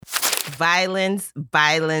Violence,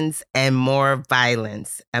 violence, and more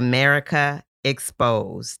violence. America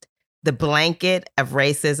exposed. The blanket of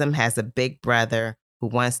racism has a big brother who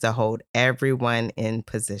wants to hold everyone in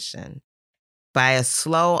position. By a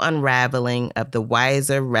slow unraveling of the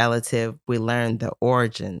wiser relative, we learn the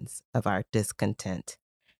origins of our discontent.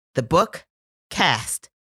 The book, Caste,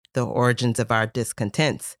 The Origins of Our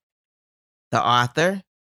Discontents. The author,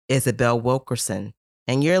 Isabel Wilkerson.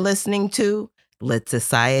 And you're listening to Lit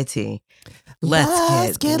Society.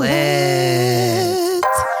 Let's get lit.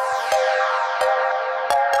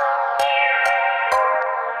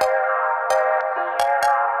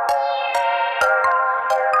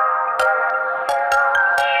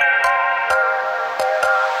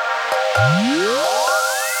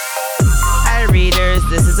 Hi, readers.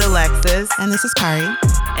 This is Alexis. And this is Kari.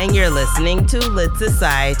 And you're listening to Lit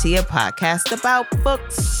Society, a podcast about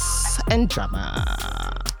books and drama.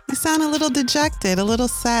 You sound a little dejected, a little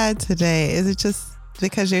sad today. Is it just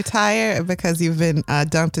because you're tired or because you've been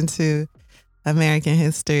dumped into American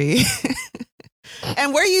history?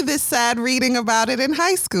 And were you this sad reading about it in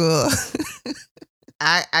high school?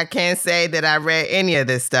 I can't say that I read any of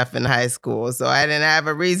this stuff in high school, so I didn't have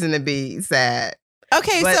a reason to be sad.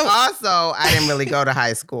 Okay, but so also I didn't really go to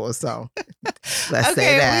high school, so let's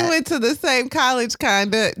say that. We went to the same college,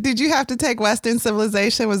 kinda. Did you have to take Western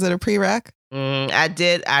Civilization? Was it a prereq? I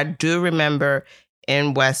did. I do remember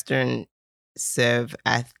in Western Civ.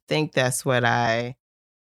 I think that's what I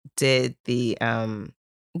did. The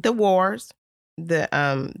wars.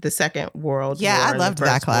 The Second World War. Yeah, I loved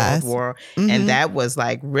that class. World War. Mm-hmm. And that was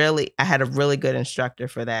like really, I had a really good instructor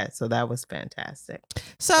for that. So that was fantastic.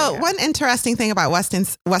 So one interesting thing about Western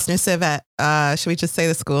Civ at, should we just say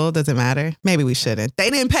the school? Does it matter? Maybe we shouldn't. They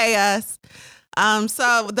didn't pay us.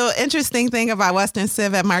 So the interesting thing about Western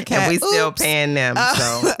Civ at Marquette. And we still paying them.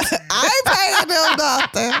 So I ain't paying them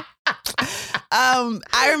nothing.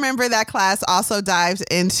 I remember that class also dived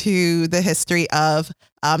into the history of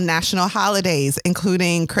national holidays,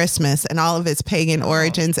 including Christmas and all of its pagan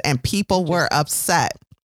origins, and people were upset.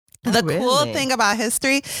 The cool thing about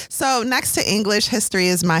history, so next to English, history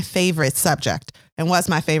is my favorite subject and was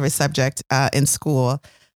my favorite subject in school.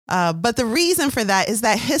 But the reason for that is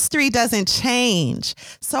that history doesn't change.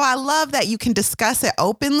 So I love that you can discuss it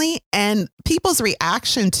openly and people's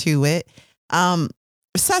reaction to it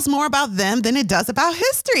says more about them than it does about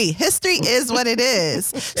history. History is what it is.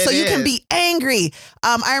 So you can be angry.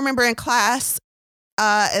 I remember in class,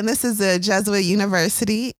 and this is a Jesuit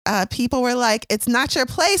university, people were like, it's not your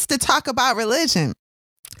place to talk about religion.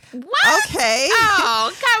 What? Okay.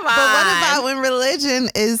 Oh, come on. But what about when religion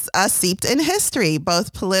is seeped in history,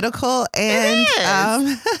 both political and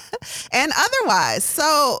and otherwise?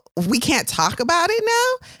 So we can't talk about it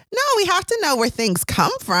now? No, we have to know where things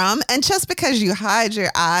come from. And just because you hide your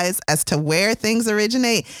eyes as to where things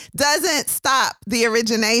originate doesn't stop the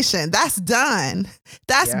origination. That's done.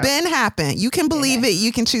 That's been happened. You can believe it.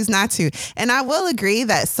 You can choose not to. And I will agree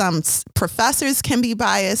that some professors can be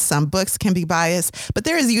biased. Some books can be biased. But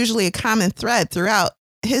there is usually a common thread throughout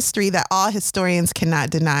history that all historians cannot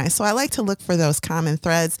deny. So I like to look for those common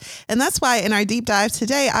threads. And that's why in our deep dive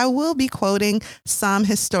today, I will be quoting some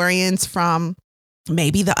historians from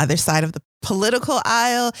maybe the other side of the political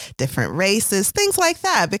aisle, different races, things like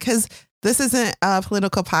that, because this isn't a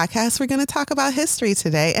political podcast. We're going to talk about history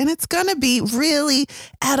today, and it's going to be really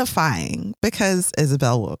edifying because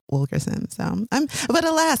Isabel Wilkerson. But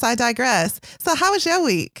alas, I digress. So how was your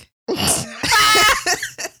week?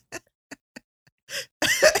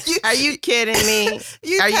 Are you kidding me?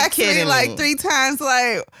 You texted me like 3 times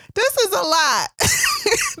like, this is a lot.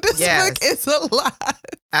 This book is a lot.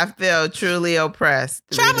 I feel truly oppressed.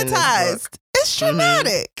 Traumatized. It's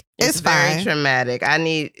traumatic. Mm-hmm. It's very fine. traumatic. I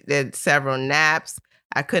needed several naps.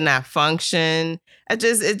 I could not function.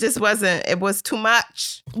 It was too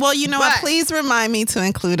much. Well, you know what? Please remind me to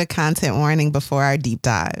include a content warning before our deep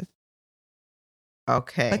dive.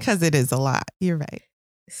 Okay. Because it is a lot. You're right.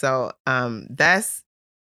 So that's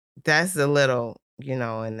a little,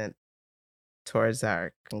 towards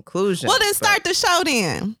our conclusion. Well, then start the show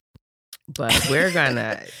then. But we're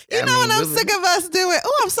gonna. I'm sick of us doing.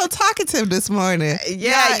 Oh, I'm so talkative this morning.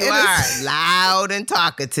 Yeah, you are loud and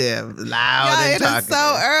talkative. It is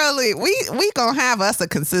so early. We gonna have us a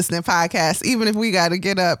consistent podcast, even if we got to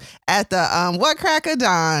get up at the what crack of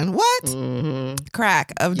dawn? What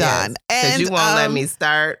crack of dawn? Because you won't let me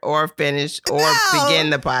start or finish or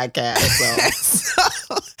begin the podcast.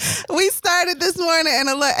 So. We started this morning, and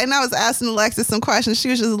I was asking Alexis some questions. She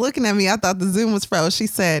was just looking at me. I thought the Zoom was froze. She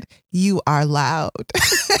said, "You are loud."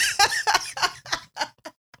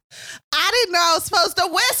 I didn't know I was supposed to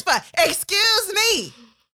whisper. Excuse me.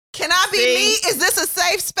 Can I be me? Is this a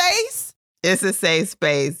safe space? It's a safe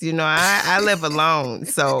space. You know, I live alone.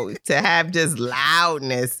 So to have just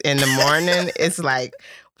loudness in the morning, it's like,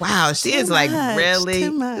 wow, she is like really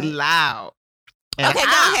loud. And okay,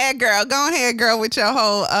 go ahead, girl. Go ahead, girl, with your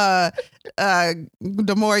whole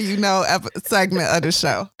the more you know segment of the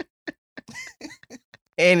show.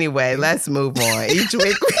 Anyway, let's move on. Each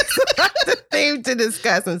week we select a theme to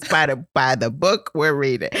discuss inspired by the book we're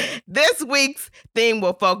reading. This week's theme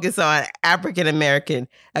will focus on African American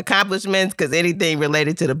accomplishments because anything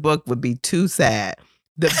related to the book would be too sad.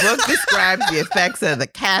 The book describes the effects of the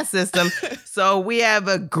caste system, so we have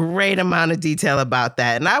a great amount of detail about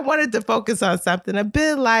that. And I wanted to focus on something a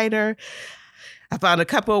bit lighter. I found a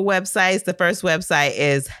couple of websites. The first website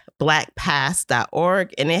is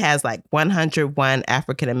blackpast.org, and it has like 101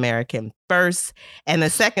 African American firsts. And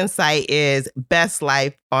the second site is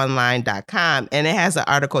bestlifeonline.com, and it has an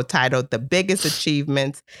article titled "The Biggest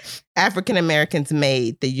Achievements African Americans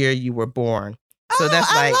Made the Year You Were Born." So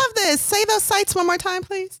that's I love this. Say those sites one more time,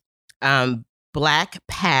 please.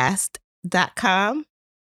 Blackpast.com,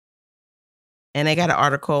 and they got an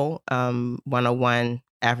article 101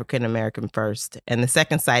 African American first, and the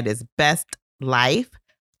second site is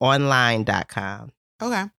bestlifeonline.com.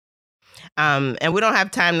 Okay. And we don't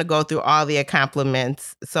have time to go through all the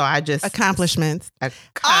accomplishments, so I just accomplishments.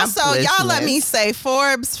 Also, y'all let me say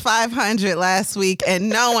Forbes 500 last week, and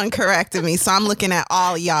no one corrected me, so I'm looking at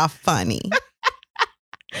all y'all funny.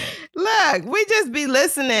 Look, we just be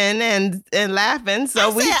listening and laughing.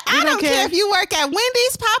 So I don't care if you work at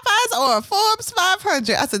Wendy's, Popeyes, or Forbes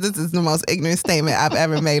 500. I said this is the most ignorant statement I've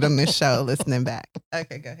ever made on this show. Listening back.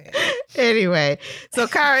 Okay, go ahead. Anyway, so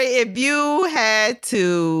Kari, if you had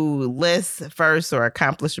to list firsts or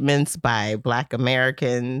accomplishments by Black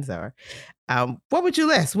Americans, or what would you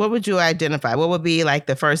list? What would you identify? What would be like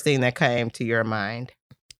the first thing that came to your mind?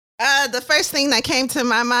 The first thing that came to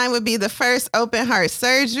my mind would be the first open heart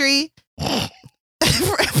surgery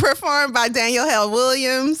performed by Daniel Hale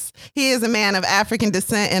Williams. He is a man of African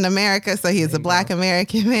descent in America, so he is a Black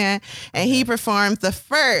American man. And he performed the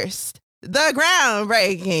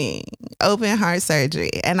groundbreaking open heart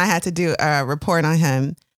surgery. And I had to do a report on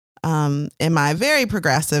him in my very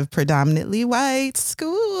progressive, predominantly white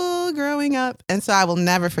school growing up. And so I will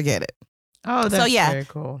never forget it. Oh, that's very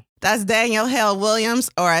cool. That's Daniel Hale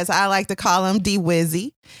Williams, or as I like to call him,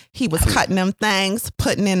 D-Wizzy. He was cutting them things,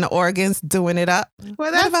 putting in the organs, doing it up.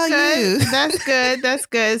 Well, that's what about good. you? That's good. That's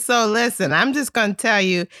good. So listen, I'm just going to tell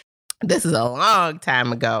you, this is a long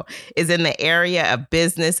time ago, is in the area of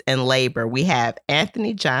business and labor. We have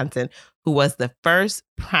Anthony Johnson, who was the first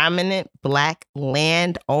prominent Black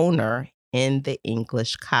landowner in the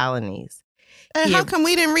English colonies. And how come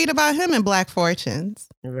we didn't read about him in Black Fortunes?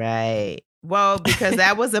 Right. Well, because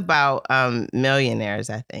that was about millionaires,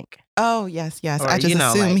 I think. Oh, yes. Or, I just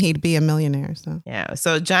assumed he'd be a millionaire. So yeah.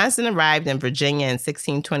 So Johnson arrived in Virginia in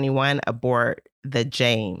 1621 aboard the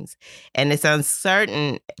James. And it's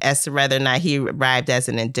uncertain as to whether or not he arrived as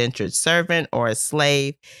an indentured servant or a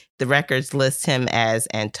slave. The records list him as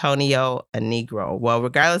Antonio, a Negro. Well,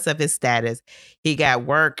 regardless of his status, he got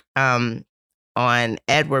work on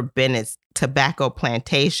Edward Bennett's tobacco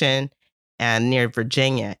plantation near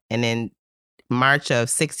Virginia. And in March of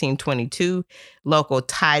 1622, local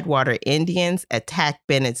Tidewater Indians attacked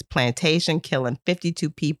Bennett's plantation, killing 52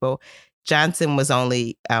 people. Johnson was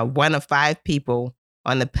only one of 5 people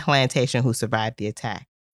on the plantation who survived the attack.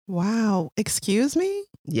 Wow. Excuse me?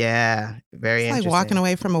 Yeah, very interesting. Like walking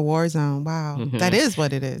away from a war zone. Wow. Mm-hmm. That is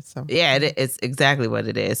what it is. So yeah, it's exactly what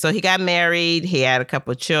it is. So he got married. He had a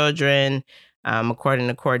couple of children, according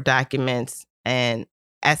to court documents. And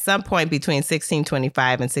at some point between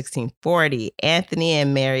 1625 and 1640, Anthony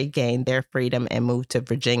and Mary gained their freedom and moved to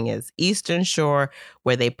Virginia's Eastern Shore,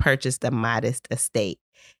 where they purchased a modest estate.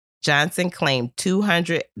 Johnson claimed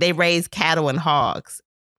they raised cattle and hogs,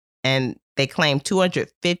 and they claimed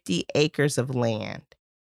 250 acres of land.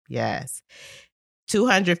 Yes.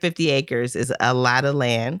 250 acres is a lot of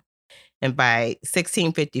land. And by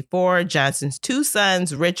 1654, Johnson's 2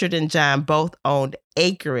 sons, Richard and John, both owned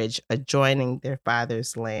acreage adjoining their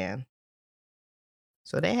father's land.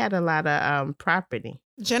 So they had a lot of property.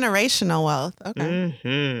 Generational wealth. Okay.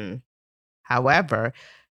 Mm-hmm. However,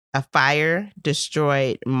 a fire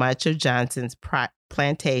destroyed much of Johnson's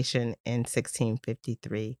plantation in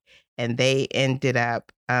 1653, and they ended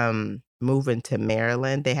up moving to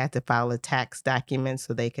Maryland. They had to file a tax document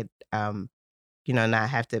so they could, not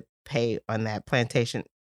have to pay on that plantation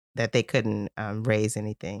that they couldn't raise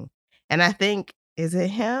anything. And I think, is it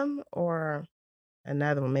him or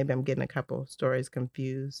another one? Maybe I'm getting a couple stories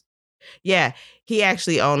confused. Yeah, he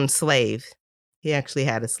actually owned slaves. He actually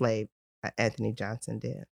had a slave. Anthony Johnson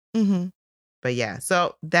did. Mm-hmm. But yeah,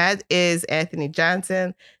 so that is Anthony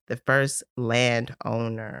Johnson, the first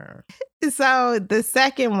landowner. So the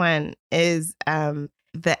second one is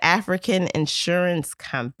the African Insurance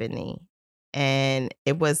Company. And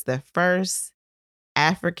it was the first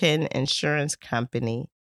African insurance company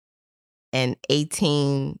in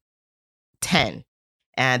 1810.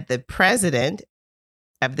 And the president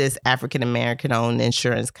of this African American owned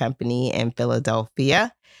insurance company in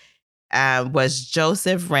Philadelphia was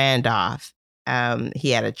Joseph Randolph.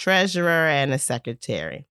 He had a treasurer and a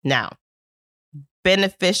secretary. Now,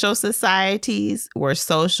 beneficial societies were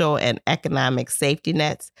social and economic safety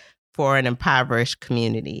nets for an impoverished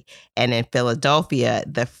community. And in Philadelphia,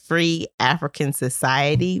 the Free African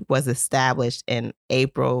Society was established in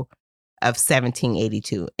April of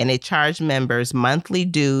 1782, and it charged members monthly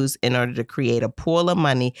dues in order to create a pool of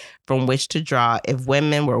money from which to draw if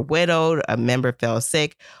women were widowed, a member fell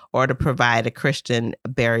sick, or to provide a Christian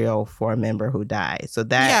burial for a member who died. So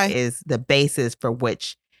that is the basis for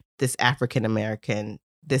which this African-owned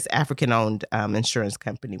insurance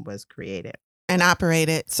company was created. And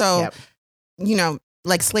operated. So,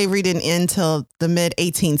 like slavery didn't end till the mid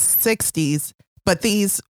 1860s, but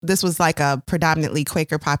this was like a predominantly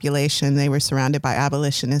Quaker population. They were surrounded by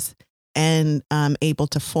abolitionists and able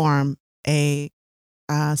to form a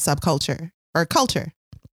subculture or culture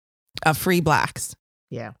of free blacks.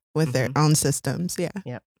 Yeah. With their own systems. Yeah.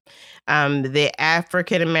 Yeah. The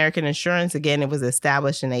African American Insurance, again, it was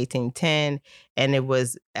established in 1810, and it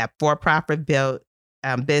was a for-profit built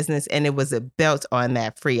business, and it was built on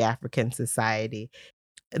that Free African Society.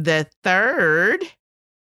 The third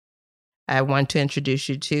I want to introduce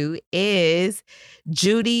you to is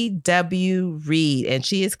Judy W. Reed, and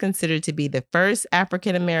she is considered to be the first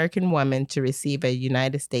African-American woman to receive a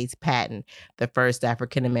United States patent. The first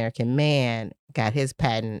African-American man got his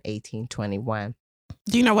patent in 1821.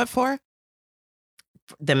 Do you know what for?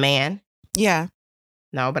 The man? Yeah.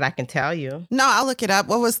 No, but I can tell you. No, I'll look it up.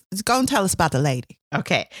 Go and tell us about the lady.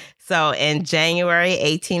 Okay. So in January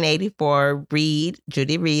 1884,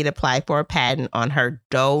 Judy Reed applied for a patent on her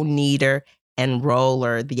dough kneader and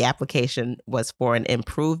roller. The application was for an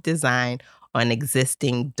improved design on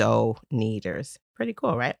existing dough kneaders. Pretty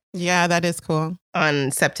cool, right? Yeah, that is cool.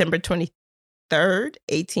 On September 23rd,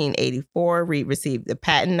 1884, Reed received the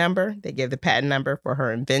patent number. They gave the patent number for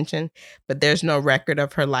her invention, but there's no record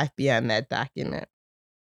of her life beyond that document.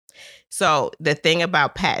 So the thing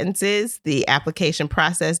about patents is the application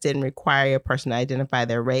process didn't require a person to identify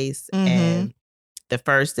their race, and the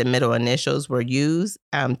first and middle initials were used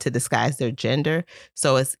to disguise their gender.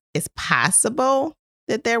 So it's possible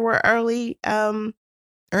that there were earlier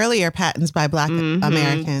patents by Black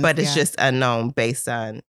Americans, but it's just unknown based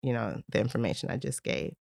on the information I just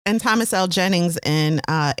gave. And Thomas L. Jennings in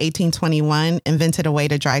 1821 invented a way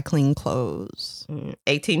to dry clean clothes.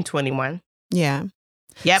 1821. Yeah.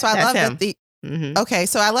 Yep, so I love him. that Okay,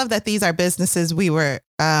 so I love that these are businesses we were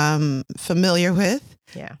familiar with.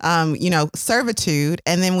 Yeah. Servitude,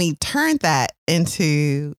 and then we turned that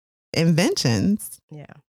into inventions.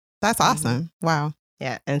 Yeah. That's awesome. Wow.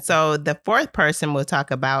 Yeah. And so the fourth person we'll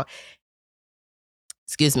talk about,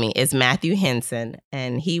 is Matthew Henson,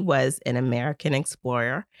 and he was an American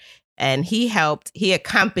explorer, and he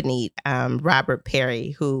accompanied Robert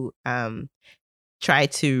Peary, who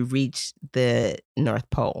tried to reach the North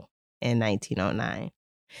Pole in 1909.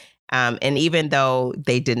 And even though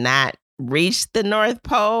they did not reach the North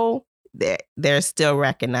Pole, they're still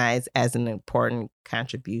recognized as an important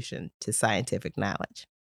contribution to scientific knowledge.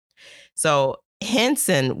 So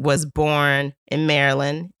Henson was born in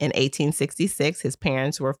Maryland in 1866. His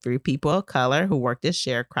parents were free people of color who worked as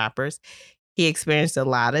sharecroppers. He experienced a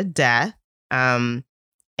lot of death and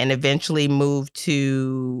eventually moved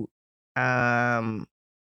to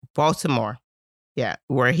Baltimore,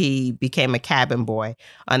 where he became a cabin boy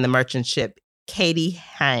on the merchant ship Katie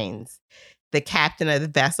Hines. The captain of the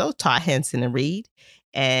vessel taught Henson to read,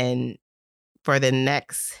 and for the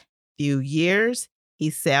next few years, he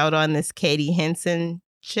sailed on this Katie Henson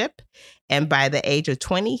ship, and by the age of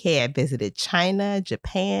 20, he had visited China,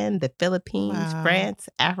 Japan, the Philippines, France,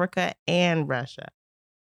 Africa, and Russia.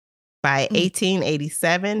 By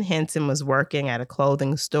 1887, Henson was working at a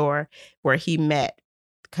clothing store where he met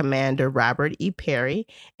Commander Robert E. Peary.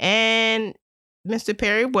 And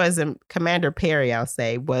Commander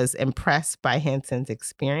Peary, was impressed by Henson's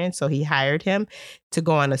experience. So he hired him to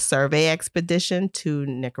go on a survey expedition to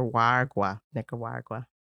Nicaragua.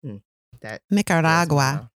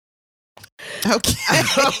 Nicaragua. Okay.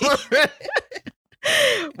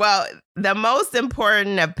 Well, the most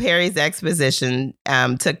important of Peary's expedition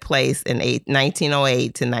took place in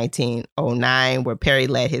 1908 to 1909, where Peary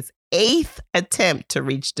led his 8th attempt to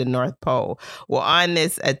reach the North Pole. Well, on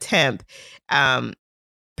this attempt,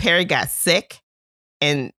 Peary got sick,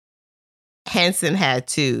 and Henson had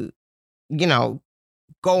to, go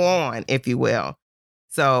on, if you will.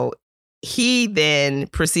 So he then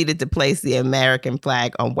proceeded to place the American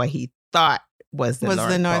flag on what he thought was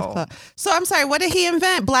the North Pole. So I'm sorry, what did he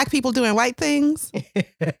invent? Black people doing white things? What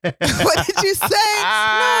did you say? No,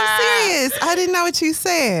 I'm serious. I didn't know what you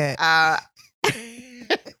said.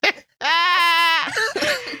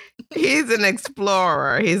 He's an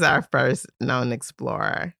explorer. He's our first known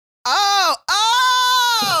explorer. Oh,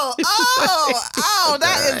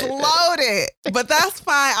 that is loaded. But that's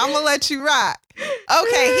fine. I'm going to let you rock.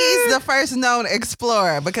 Okay, he's the first known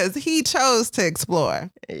explorer because he chose to explore.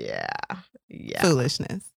 Yeah.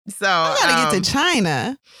 Foolishness. So I gotta get to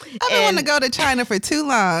China. I've been wanting to go to China for too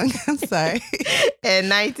long. I'm sorry. In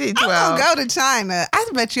 1912, I'm gonna go to China. I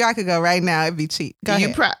bet you I could go right now. It'd be cheap. Go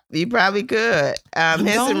ahead. You probably could.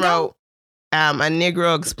 Henson wrote a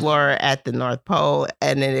Negro explorer at the North Pole,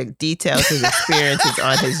 and then it details his experiences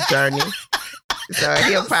on his journey. So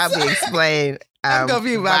he'll probably explain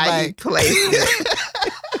why he placed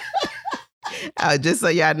it. Just so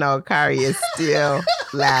y'all know, Kari is still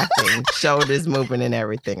laughing, shoulders moving and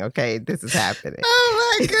everything. Okay, this is happening.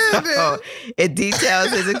 Oh my goodness! So it details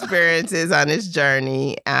his experiences on his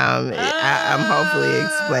journey. I'm hopefully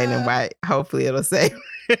explaining why. Hopefully, it'll say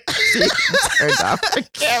she turned off her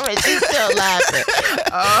camera. She's still laughing.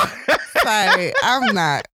 Oh, sorry, I'm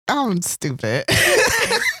not. I'm stupid.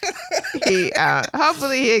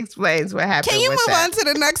 Hopefully he explains what happened. Can you move on to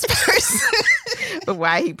the next person?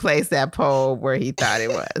 Why he placed that pole where he thought it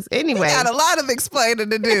was. Anyway, he got a lot of explaining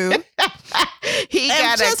to do.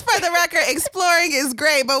 Just for the record, exploring is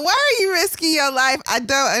great, but why are you risking your life? I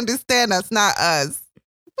don't understand. That's not us.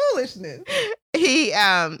 Foolishness. He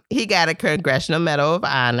got a Congressional Medal of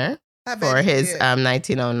Honor for his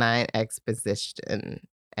 1909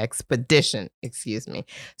 expedition, excuse me.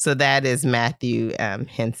 So that is Matthew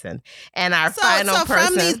Henson. And our final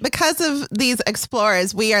person. From because of these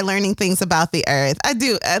explorers, we are learning things about the earth.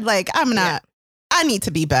 I need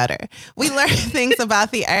to be better. We learn things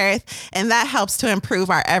about the earth, and that helps to improve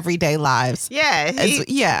our everyday lives. Yeah.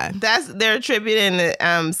 They're attributing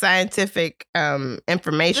scientific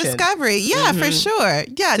information. Discovery. Yeah, for sure.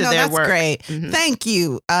 Yeah, that's work. Great. Mm-hmm. Thank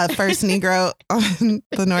you, first Negro on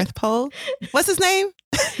the North Pole. What's his name?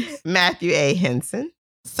 Matthew A. Henson.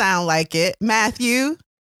 Sound like it. Matthew.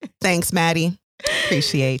 Thanks, Maddie.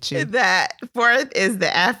 Appreciate you. That fourth is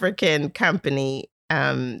the African Company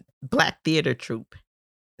Black Theater Troupe.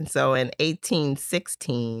 And so in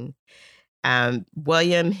 1816,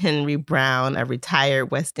 William Henry Brown, a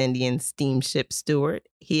retired West Indian steamship steward,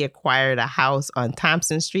 he acquired a house on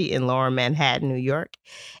Thompson Street in Lower Manhattan, New York,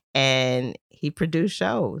 and he produced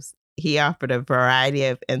shows. He offered a variety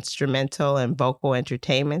of instrumental and vocal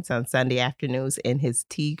entertainments on Sunday afternoons in his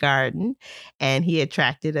tea garden, and he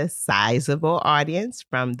attracted a sizable audience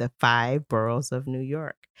from the 5 boroughs of New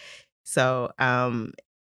York. So,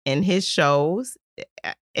 in his shows,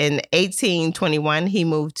 in 1821, he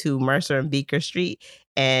moved to Mercer and Beaker Street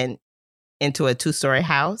and into a 2-story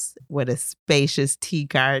house with a spacious tea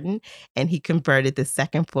garden. And he converted the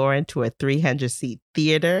second floor into a 300-seat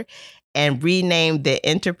theater and renamed the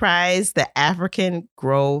enterprise the African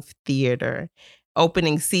Grove Theater,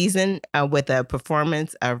 opening season with a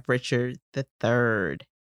performance of Richard III.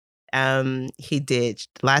 He did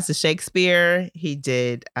lots of Shakespeare. He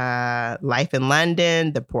did Life in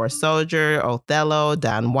London, The Poor Soldier, Othello,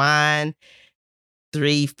 Don Juan,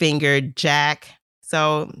 Three-Fingered Jack.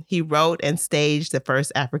 So he wrote and staged the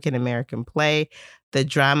first African-American play, The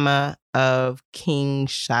Drama of King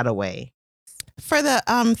Shotaway. For the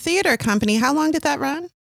theater company, how long did that run?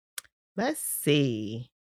 Let's see.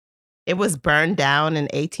 It was burned down in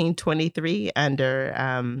 1823 under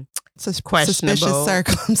questionable suspicious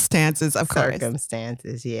circumstances, of course.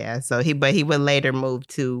 Circumstances, yeah. So he would later move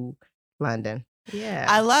to London. Yeah.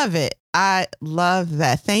 I love it. I love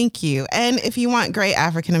that. Thank you. And if you want great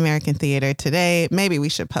African American theater today, maybe we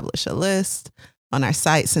should publish a list on our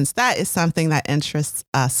site, since that is something that interests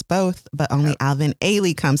us both, but only Alvin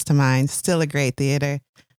Ailey comes to mind. Still a great theater.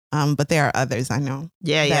 But there are others I know.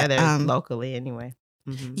 Yeah, there's locally anyway.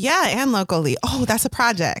 Mm-hmm. Yeah, and locally. Oh, that's a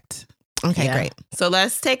project. Okay, great. So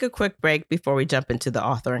let's take a quick break before we jump into the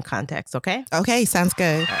author and context, okay? Okay, sounds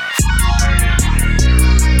good.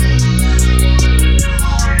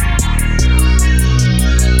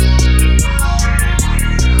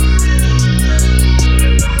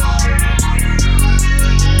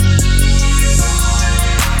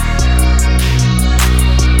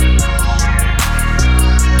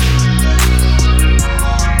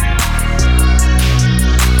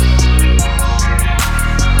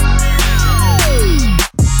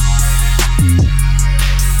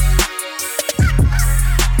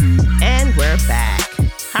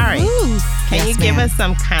 Carrie, can you give us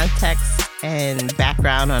some context and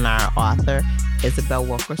background on our author, Isabel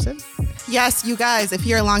Wilkerson? Yes, you guys, if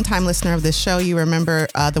you're a longtime listener of this show, you remember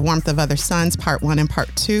The Warmth of Other Suns, Part 1 and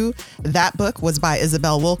Part 2. That book was by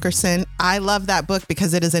Isabel Wilkerson. I love that book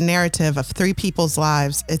because it is a narrative of three people's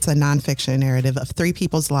lives. It's a nonfiction narrative of three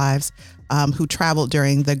people's lives who traveled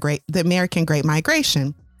during the American Great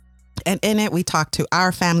Migration. And in it, we talked to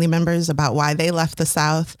our family members about why they left the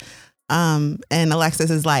South. And Alexis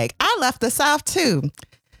is like, I left the South too.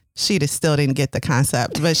 She just still didn't get the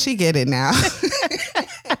concept, but she get it now.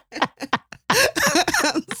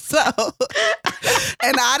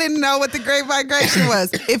 And I didn't know what the Great Migration was.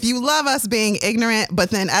 If you love us being ignorant, but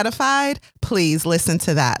then edified, please listen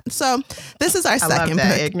to that. So this is our second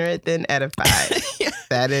book. Ignorant, then edified. Yeah.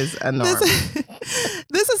 That is a norm.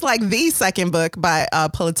 This is like the second book by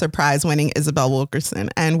Pulitzer Prize winning Isabel Wilkerson.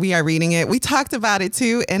 And we are reading it. We talked about it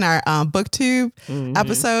too in our BookTube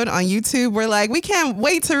episode on YouTube. We're like, we can't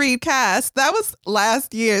wait to read Caste. That was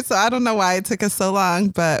last year. So I don't know why it took us so long,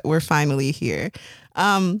 but we're finally here.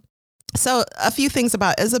 So a few things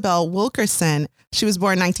about Isabel Wilkerson. She was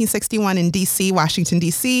born in 1961 in D.C., Washington,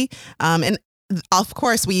 D.C. And of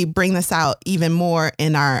course, we bring this out even more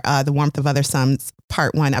in our The Warmth of Other Suns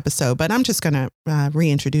Part 1 episode, but I'm just going to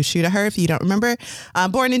reintroduce you to her if you don't remember.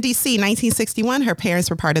 Born in D.C., 1961, her parents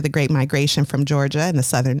were part of the Great Migration from Georgia and the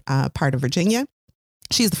southern part of Virginia.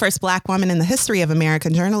 She's the first Black woman in the history of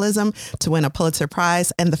American journalism to win a Pulitzer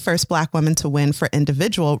Prize and the first Black woman to win for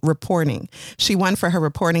individual reporting. She won for her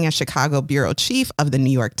reporting as Chicago bureau chief of the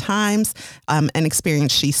New York Times, an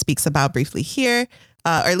experience she speaks about briefly here,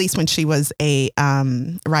 or at least when she was a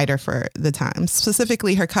writer for the Times.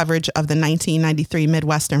 Specifically, her coverage of the 1993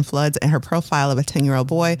 Midwestern floods and her profile of a 10-year-old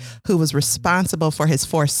boy who was responsible for his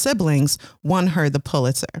 4 siblings won her the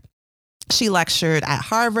Pulitzer. She lectured at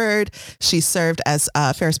Harvard. She served as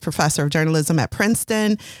Ferris Professor of Journalism at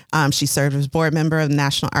Princeton. She served as board member of the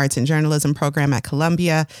National Arts and Journalism Program at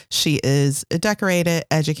Columbia. She is decorated,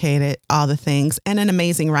 educated, all the things, and an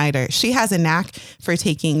amazing writer. She has a knack for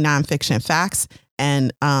taking nonfiction facts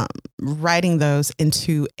and writing those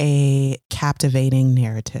into a captivating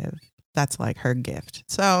narrative. That's like her gift.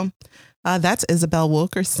 So that's Isabel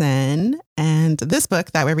Wilkerson. And this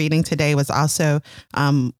book that we're reading today was also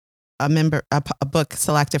a book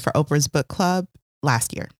selected for Oprah's book club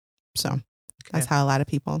last year. So that's how a lot of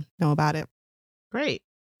people know about it. Great.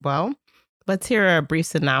 Well, let's hear a brief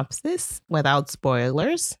synopsis without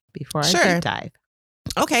spoilers before I deep dive.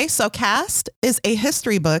 Okay, so Caste is a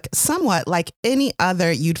history book somewhat like any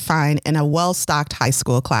other you'd find in a well-stocked high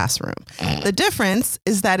school classroom. The difference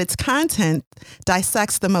is that its content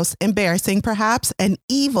dissects the most embarrassing, perhaps, and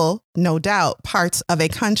evil, no doubt, parts of a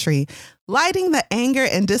country, lighting the anger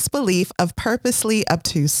and disbelief of purposely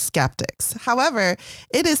obtuse skeptics. However,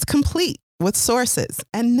 it is complete with sources,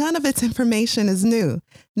 and none of its information is new.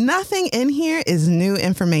 Nothing in here is new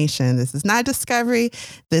information. This is not discovery.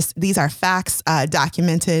 These are facts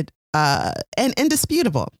documented and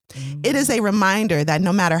indisputable. It is a reminder that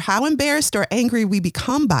no matter how embarrassed or angry we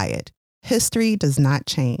become by it, history does not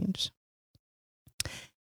change.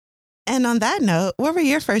 And on that note, what were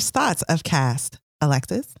your first thoughts of Caste,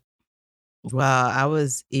 Alexis? Well, I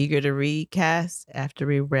was eager to read Caste after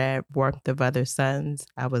we read Warmth of Other Suns.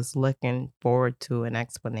 I was looking forward to an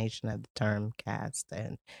explanation of the term caste,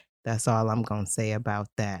 and that's all I'm going to say about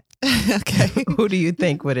that. Okay. Who do you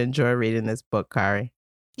think would enjoy reading this book, Kari?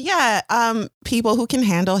 Yeah, people who can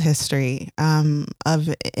handle history of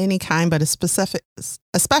any kind, but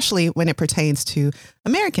especially when it pertains to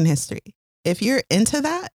American history. If you're into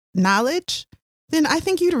that knowledge, then I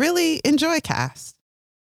think you'd really enjoy Caste.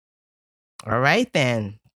 All right,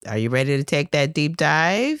 then. Are you ready to take that deep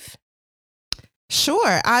dive?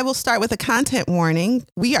 Sure. I will start with a content warning.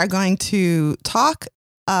 We are going to talk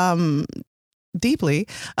deeply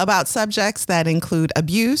about subjects that include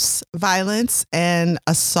abuse, violence, and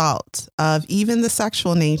assault of even the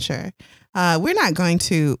sexual nature. We're not going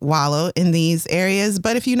to wallow in these areas,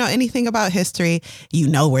 but if you know anything about history, you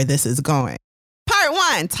know where this is going. Part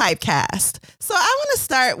 1, typecast. So I want to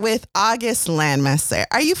start with August Landmaster.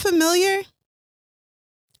 Are you familiar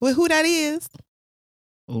with who that is?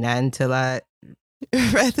 Not until I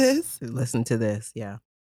read this. Listen to this, yeah.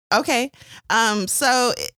 Okay.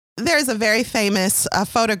 So there's a very famous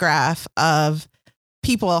photograph of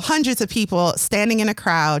people, hundreds of people standing in a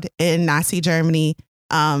crowd in Nazi Germany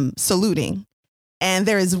saluting. And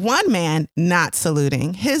there is one man not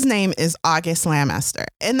saluting. His name is August Landmaster.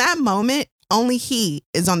 In that moment, only he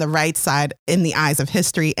is on the right side in the eyes of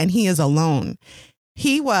history, and he is alone.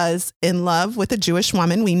 He was in love with a Jewish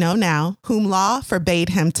woman we know now, whom law forbade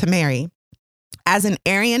him to marry. As an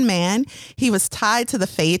Aryan man, he was tied to the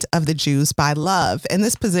fate of the Jews by love, and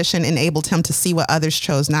this position enabled him to see what others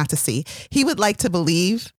chose not to see. He would like to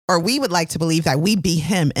believe, or we would like to believe, that we'd be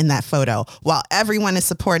him in that photo. While everyone is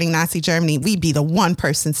supporting Nazi Germany, we'd be the one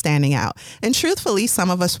person standing out. And truthfully, some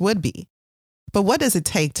of us would be. But what does it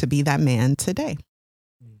take to be that man today?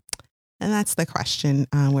 And that's the question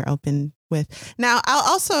we're open with. Now, I'll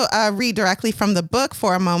also read directly from the book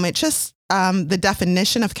for a moment, just the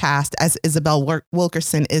definition of caste as Isabel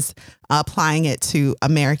Wilkerson is applying it to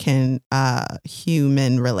American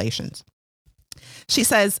human relations. She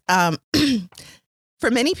says,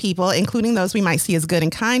 for many people, including those we might see as good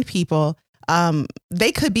and kind people,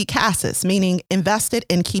 they could be castes, meaning invested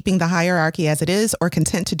in keeping the hierarchy as it is or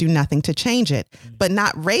content to do nothing to change it, but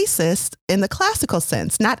not racist in the classical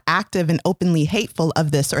sense, not active and openly hateful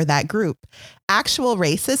of this or that group. Actual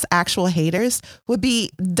racists, actual haters would be,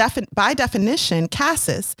 by definition,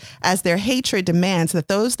 castes, as their hatred demands that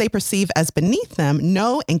those they perceive as beneath them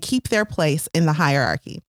know and keep their place in the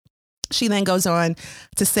hierarchy. She then goes on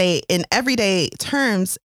to say, in everyday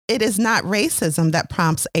terms, it is not racism that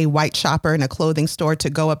prompts a white shopper in a clothing store to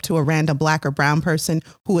go up to a random black or brown person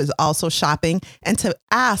who is also shopping and to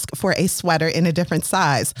ask for a sweater in a different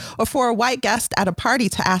size, or for a white guest at a party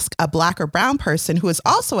to ask a black or brown person who is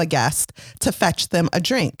also a guest to fetch them a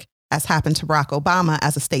drink, as happened to Barack Obama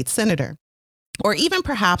as a state senator. Or even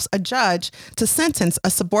perhaps a judge to sentence a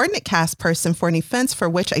subordinate caste person for an offense for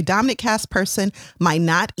which a dominant caste person might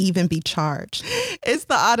not even be charged. It's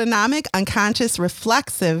the autonomic, unconscious,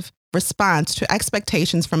 reflexive response to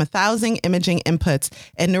expectations from 1,000 imaging inputs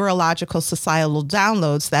and neurological societal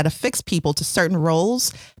downloads that affix people to certain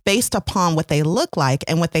roles based upon what they look like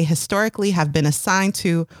and what they historically have been assigned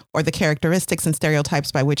to, or the characteristics and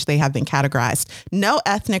stereotypes by which they have been categorized. No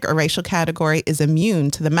ethnic or racial category is immune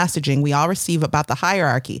to the messaging we all receive about the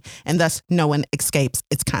hierarchy, and thus no one escapes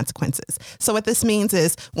its consequences. So what this means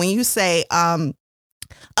is when you say,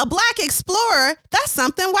 a black explorer, that's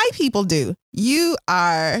something white people do. You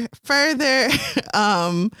are further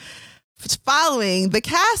following the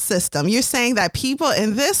caste system. You're saying that people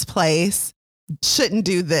in this place shouldn't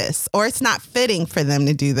do this, or it's not fitting for them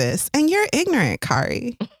to do this. And you're ignorant,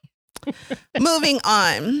 Kari. Moving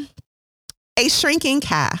on. A shrinking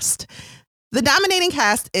caste. The dominating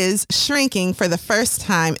caste is shrinking for the first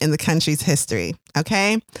time in the country's history,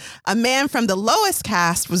 okay? A man from the lowest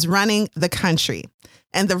caste was running the country,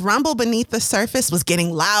 and the rumble beneath the surface was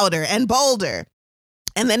getting louder and bolder.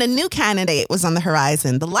 And then a new candidate was on the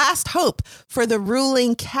horizon, the last hope for the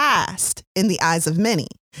ruling caste in the eyes of many.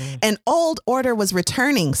 An old order was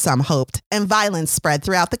returning, some hoped, and violence spread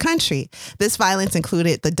throughout the country. This violence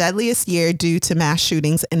included the deadliest year due to mass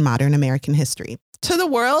shootings in modern American history. To the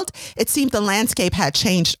world, it seemed the landscape had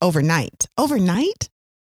changed overnight. Overnight?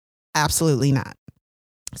 Absolutely not.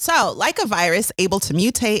 So, like a virus able to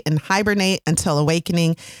mutate and hibernate until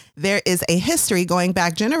awakening, there is a history going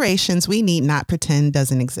back generations we need not pretend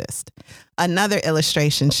doesn't exist. Another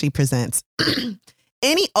illustration she presents.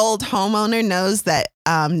 Any old homeowner knows that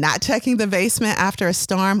not checking the basement after a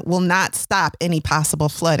storm will not stop any possible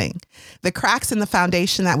flooding. The cracks in the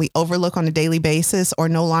foundation that we overlook on a daily basis or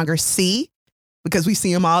no longer see because we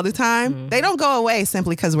see them all the time, they don't go away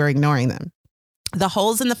simply because we're ignoring them. The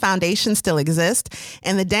holes in the foundation still exist,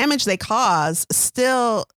 and the damage they cause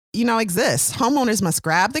still, exists. Homeowners must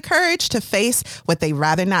grab the courage to face what they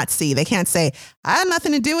rather not see. They can't say, I had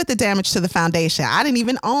nothing to do with the damage to the foundation. I didn't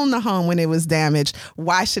even own the home when it was damaged.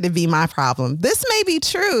 Why should it be my problem? This may be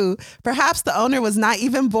true. Perhaps the owner was not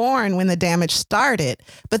even born when the damage started,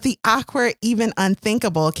 but the awkward, even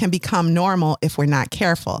unthinkable can become normal if we're not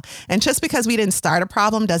careful. And just because we didn't start a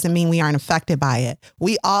problem doesn't mean we aren't affected by it.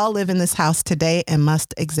 We all live in this house today and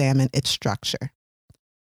must examine its structure.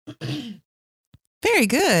 Very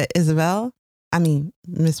good, Isabel.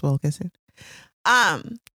 Miss Wilkerson.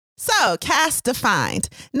 So caste defined.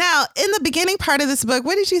 Now, in the beginning part of this book,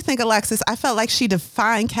 what did you think, Alexis? I felt like she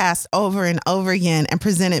defined caste over and over again and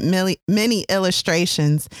presented many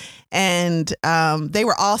illustrations, and they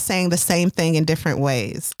were all saying the same thing in different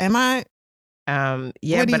ways. Am I?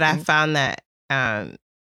 Yeah, but I found that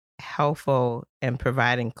helpful in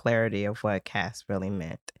providing clarity of what caste really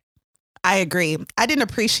meant. I agree. I didn't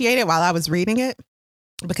appreciate it while I was reading it,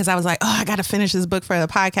 because I was like, I got to finish this book for the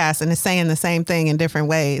podcast, and it's saying the same thing in different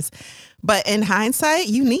ways. But in hindsight,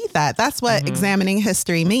 you need that. That's what examining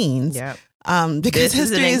history means. Yep. Because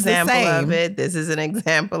history is the same. This is an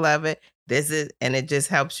example of it. And it just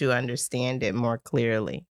helps you understand it more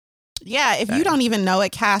clearly. Yeah. If you don't even know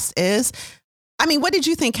what caste is, what did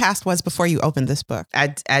you think caste was before you opened this book?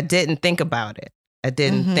 I didn't think about it. I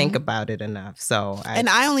didn't think about it enough. And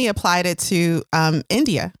I only applied it to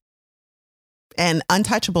India and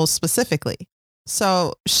untouchables specifically.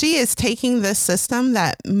 So she is taking this system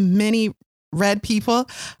that many red people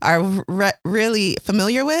are really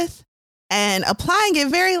familiar with and applying it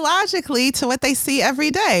very logically to what they see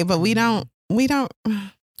every day. But we don't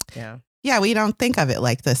think of it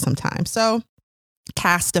like this sometimes. So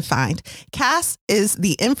caste defined. Caste is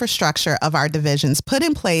the infrastructure of our divisions put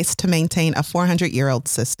in place to maintain a 400-year-old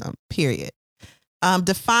system, period.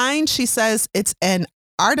 Defined, she says, it's an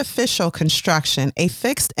artificial construction, a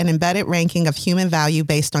fixed and embedded ranking of human value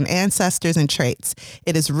based on ancestors and traits.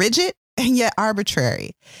 It is rigid and yet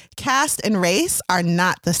arbitrary. Caste and race are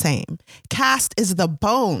not the same. Caste is the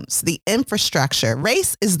bones, the infrastructure.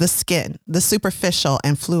 Race is the skin, the superficial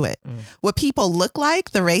and fluid. What people look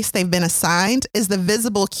like, the race they've been assigned, is the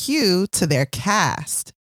visible cue to their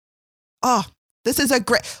caste. Oh, this is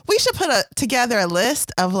we should put together a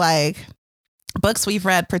list of like books we've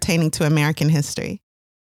read pertaining to American history.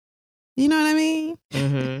 You know what I mean?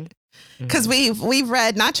 Because we've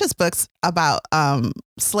read not just books about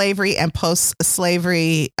slavery and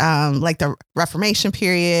post-slavery, like the Reformation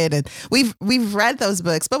period, and we've read those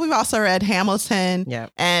books, but we've also read Hamilton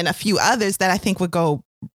and a few others that I think would go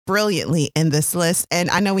brilliantly in this list. And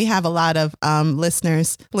I know we have a lot of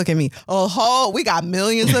listeners. Look at me. We got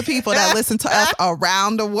millions of people that listen to us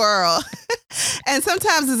around the world. And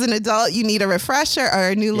sometimes as an adult, you need a refresher or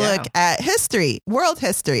a new look at history, world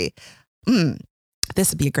history.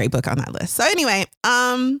 This would be a great book on that list. So anyway,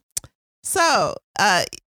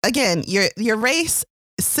 again, your race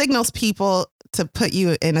signals people to put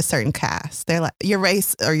you in a certain caste. They're like, your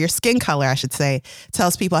race or your skin color, I should say,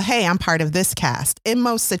 tells people, hey, I'm part of this caste in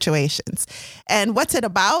most situations. And what's it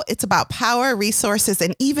about? It's about power, resources,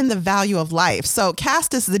 and even the value of life. So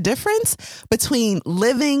caste is the difference between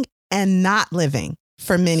living and not living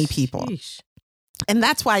for many people. Sheesh. And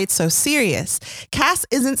that's why it's so serious. Caste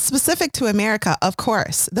isn't specific to America, of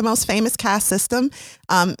course. The most famous caste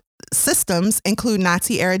systems include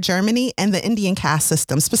Nazi-era Germany and the Indian caste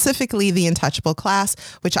system, specifically the untouchable class,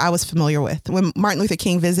 which I was familiar with. When Martin Luther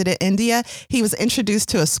King visited India, he was introduced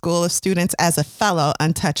to a school of students as a fellow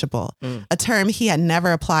untouchable, a term he had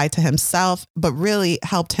never applied to himself, but really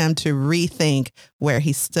helped him to rethink where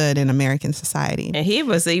he stood in American society. And he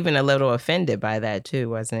was even a little offended by that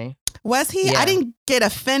too, wasn't he? Was he? Yeah. I didn't get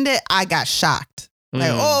offended. I got shocked.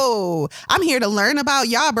 Like, I'm here to learn about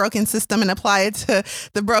y'all broken system and apply it to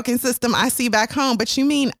the broken system I see back home. But you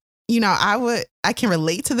mean, I can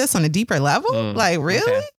relate to this on a deeper level? Like,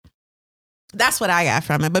 really? Okay. That's what I got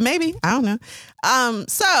from it. But maybe, I don't know.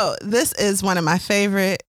 So this is one of my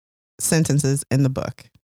favorite sentences in the book.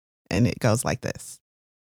 And it goes like this.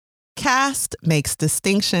 Caste makes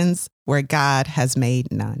distinctions where God has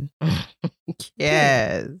made none.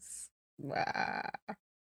 Yes. Wow.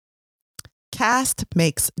 Caste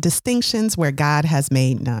makes distinctions where God has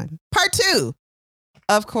made none. Part 2,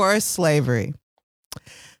 of course, slavery.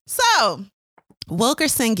 So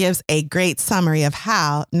Wilkerson gives a great summary of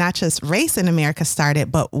how not just race in America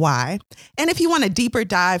started, but why. And if you want a deeper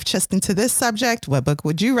dive just into this subject, what book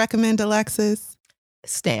would you recommend, Alexis?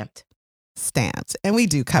 Stamped. And we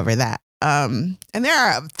do cover that. And there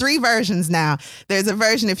are 3 versions now. There's a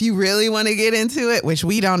version if you really want to get into it, which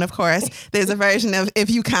we don't, of course. There's a version of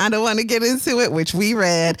if you kind of want to get into it, which we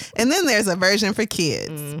read. And then there's a version for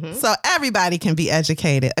kids. So everybody can be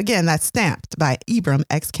educated. Again, that's Stamped by Ibram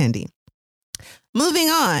X. Kendi. Moving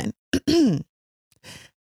on.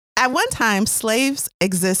 At one time, slaves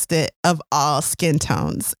existed of all skin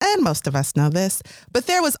tones, and most of us know this, but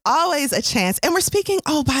there was always a chance, and we're speaking,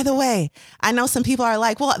 by the way, I know some people are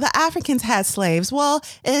like, well, the Africans had slaves. Well,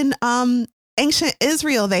 in ancient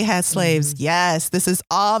Israel, they had slaves. Yes, this is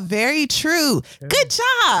all very true. Good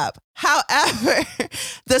job. However,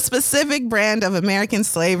 the specific brand of American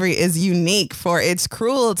slavery is unique for its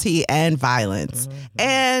cruelty and violence.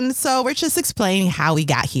 And so we're just explaining how we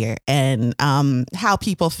got here and how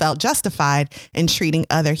people felt justified in treating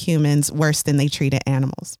other humans worse than they treated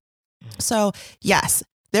animals. So, yes,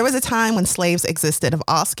 there was a time when slaves existed of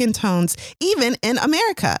all skin tones, even in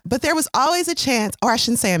America. But there was always a chance, or I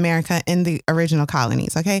shouldn't say America, in the original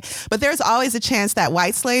colonies, okay? But there was always a chance that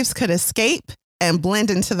white slaves could escape and blend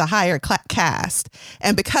into the higher caste.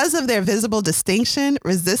 And because of their visible distinction,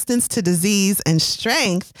 resistance to disease, and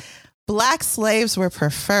strength, Black slaves were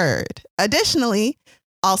preferred. Additionally,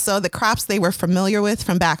 also, the crops they were familiar with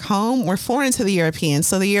from back home were foreign to the Europeans.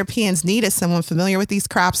 So the Europeans needed someone familiar with these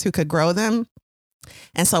crops who could grow them.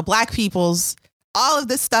 And so Black people's all of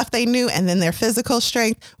this stuff they knew, and then their physical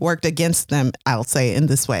strength worked against them, I'll say, in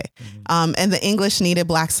this way. And the English needed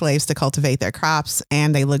black slaves to cultivate their crops,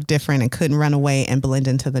 and they looked different and couldn't run away and blend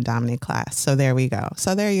into the dominant class. So there we go.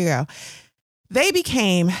 So there you go. They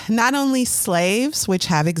became not only slaves, which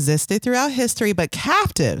have existed throughout history, but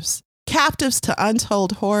captives to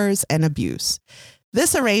untold horrors and abuse.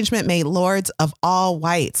 This arrangement made lords of all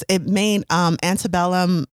whites. It made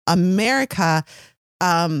antebellum America,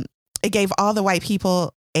 it gave all the white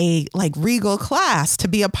people a regal class to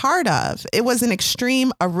be a part of. It was an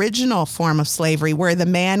extreme original form of slavery where the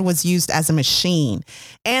man was used as a machine.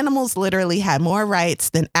 Animals literally had more rights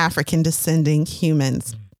than African descending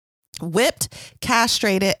humans. Whipped,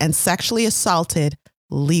 castrated, and sexually assaulted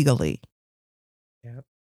legally. Yep.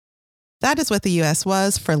 That is what the U.S.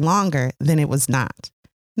 was for longer than it was not.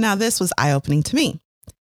 Now, this was eye-opening to me.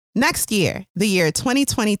 Next year, the year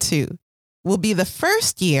 2022, will be the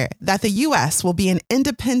first year that the U.S. will be an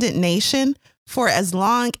independent nation for as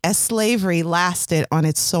long as slavery lasted on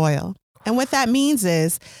its soil. And what that means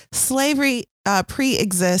is slavery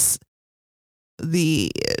pre-exists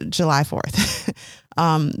the July 4th,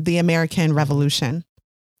 the American Revolution.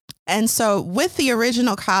 And so with the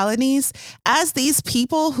original colonies, as these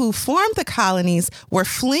people who formed the colonies were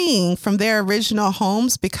fleeing from their original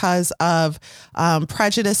homes because of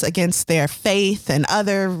prejudice against their faith and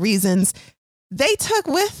other reasons, they took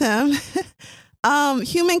with them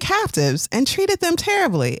human captives and treated them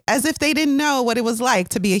terribly, as if they didn't know what it was like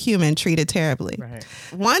to be a human treated terribly. Right.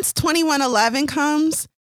 Once 2111 comes,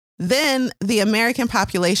 then the American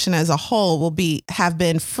population as a whole will have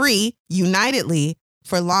been free unitedly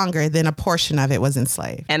for longer than a portion of it was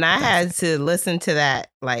enslaved. And I had to listen to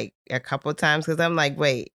that like a couple of times because I'm like,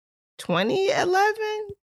 wait, 2011?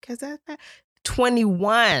 Because that's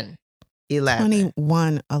 2111.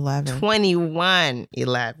 2111.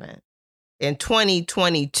 2111. In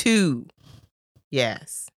 2022.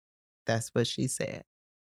 Yes. That's what she said.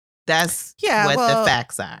 That's what the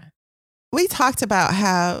facts are. We talked about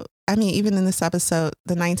how, I mean, even in this episode,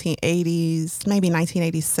 the 1980s, maybe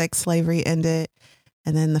 1986, slavery ended.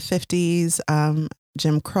 And then the 50s,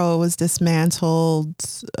 Jim Crow was dismantled,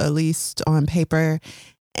 at least on paper.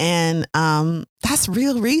 And that's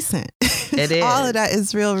real recent. It is. All of that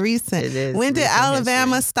is real recent. It is. When did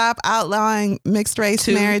Alabama stop outlawing mixed race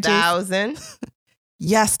marriages? 2000.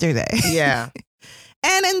 Yesterday. Yeah.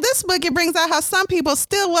 And in this book, it brings out how some people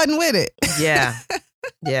still wasn't with it. Yeah.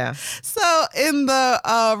 Yeah. So in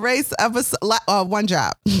the race episode, One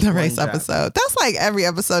Job, the race episode, that's like every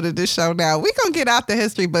episode of this show now. We're going to get out the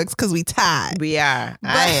history books because we tired. We are.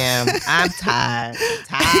 I am. I'm tired.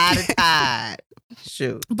 Tired.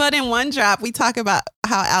 Shoot. But in One Job, we talk about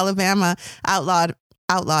how Alabama outlawed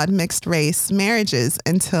mixed race marriages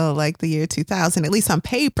until like the year 2000, at least on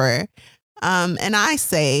paper. And I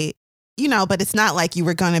say, but it's not like you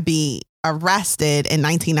were going to be arrested in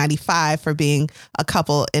 1995 for being a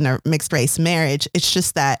couple in a mixed race marriage. It's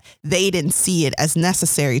just that they didn't see it as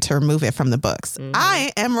necessary to remove it from the books. Mm-hmm.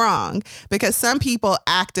 I am wrong because some people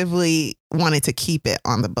actively wanted to keep it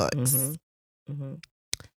on the books. Mm-hmm. Mm-hmm.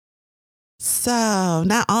 So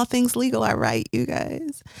not all things legal are right, you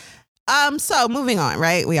guys. So moving on,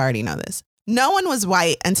 right? We already know this. No one was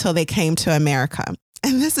white until they came to America.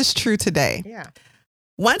 And this is true today. Yeah.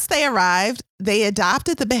 Once they arrived, they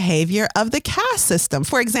adopted the behavior of the caste system.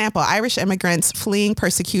 For example, Irish immigrants fleeing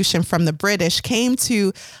persecution from the British came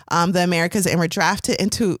to the Americas and were drafted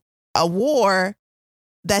into a war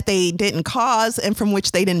that they didn't cause and from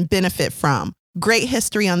which they didn't benefit from. Great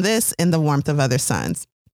history on this in The Warmth of Other Suns.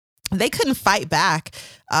 They couldn't fight back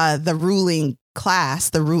the ruling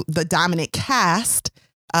class, the dominant caste,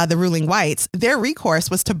 the ruling whites. Their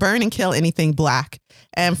recourse was to burn and kill anything black.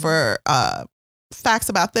 And for facts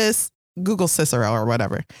about this, Google Cicero or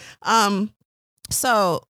whatever.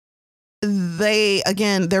 So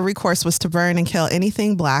their recourse was to burn and kill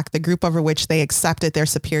anything black, the group over which they accepted their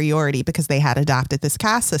superiority because they had adopted this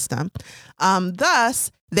caste system.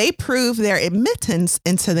 Thus, they proved their admittance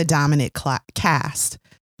into the dominant caste.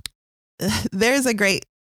 There's a great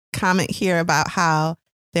comment here about how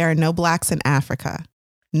there are no blacks in Africa.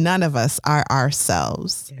 None of us are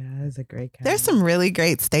ourselves. Yeah, that's a great comment. There's some really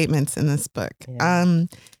great statements in this book. Yeah.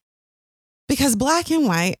 Because black and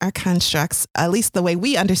white are constructs, at least the way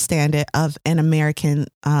we understand it, of an American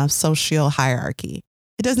social hierarchy.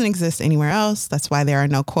 It doesn't exist anywhere else. That's why there are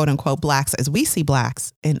no quote unquote blacks as we see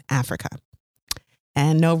blacks in Africa,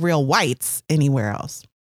 and no real whites anywhere else.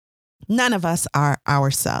 None of us are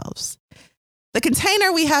ourselves. The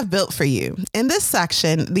container we have built for you. In this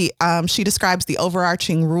section, she describes the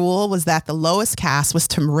overarching rule was that the lowest caste was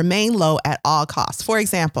to remain low at all costs. For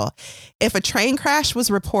example, if a train crash was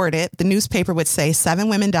reported, the newspaper would say 7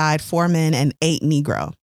 women died, 4 men, and 8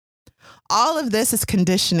 Negro. All of this is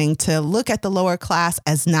conditioning to look at the lower class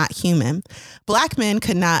as not human. Black men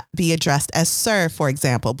could not be addressed as sir, for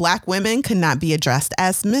example. Black women could not be addressed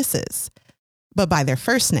as Mrs., but by their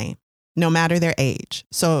first name, no matter their age.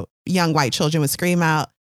 So young white children would scream out,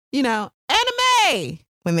 anime,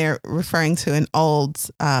 when they're referring to an old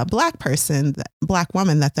black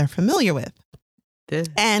woman that they're familiar with.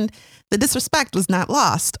 And the disrespect was not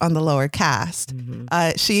lost on the lower caste.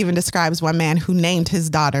 Mm-hmm. She even describes one man who named his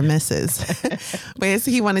daughter Mrs. because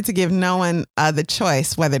he wanted to give no one the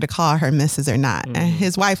choice whether to call her Mrs. or not. Mm-hmm. And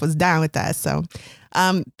his wife was down with that. So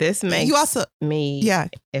this makes me,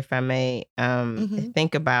 if I may,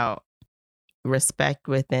 think about respect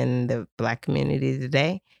within the Black community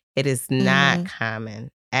today. It is not common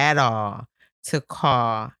at all to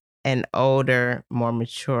call an older, more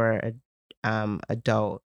mature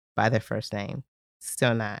adult by their first name.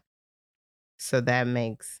 Still not. So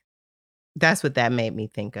that's what that made me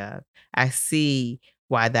think of. I see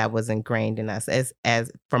why that was ingrained in us.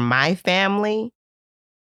 As for my family,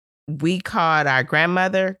 we called our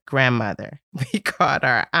grandmother. We called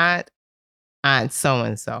our aunt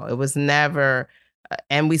so-and-so. It was never,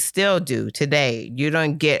 and we still do today. You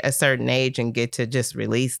don't get a certain age and get to just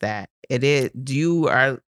release that. This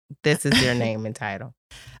is your name and title.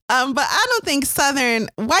 But I don't think Southern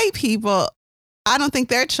white people, I don't think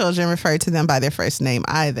their children refer to them by their first name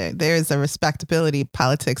either. There's a respectability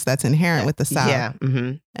politics that's inherent with the South. Yeah.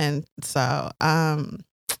 Mm-hmm. And so,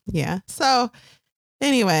 So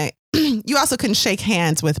anyway, you also couldn't shake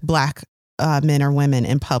hands with Black men or women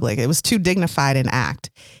in public. It was too dignified an act.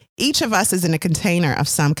 Each of us is in a container of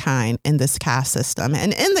some kind in this caste system.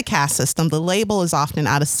 And in the caste system, the label is often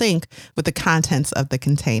out of sync with the contents of the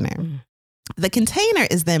container. Mm. The container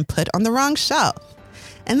is then put on the wrong shelf.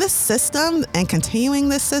 And this system and continuing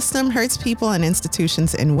this system hurts people and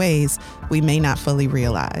institutions in ways we may not fully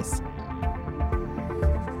realize.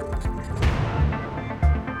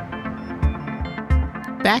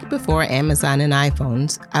 Back before Amazon and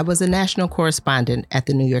iPhones, I was a national correspondent at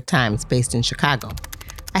the New York Times based in Chicago.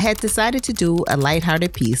 I had decided to do a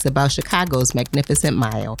lighthearted piece about Chicago's Magnificent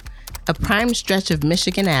Mile, a prime stretch of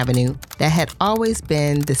Michigan Avenue that had always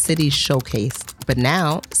been the city's showcase. But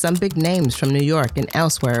now, some big names from New York and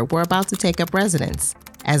elsewhere were about to take up residence.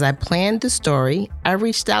 As I planned the story, I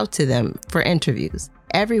reached out to them for interviews.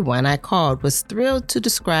 Everyone I called was thrilled to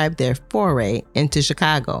describe their foray into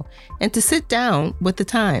Chicago and to sit down with the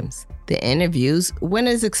Times. The interviews went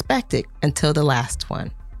as expected until the last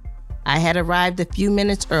one. I had arrived a few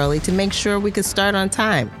minutes early to make sure we could start on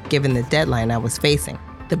time, given the deadline I was facing.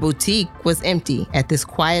 The boutique was empty at this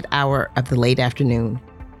quiet hour of the late afternoon.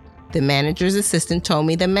 The manager's assistant told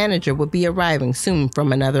me the manager would be arriving soon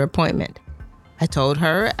from another appointment. I told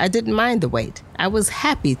her I didn't mind the wait. I was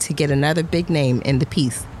happy to get another big name in the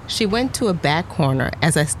piece. She went to a back corner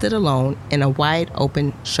as I stood alone in a wide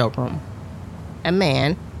open showroom. A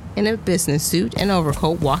man in a business suit and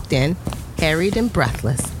overcoat walked in, harried and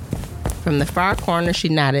breathless. From the far corner, she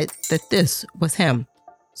nodded that this was him.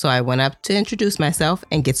 So I went up to introduce myself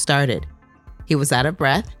and get started. He was out of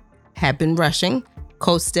breath, had been rushing,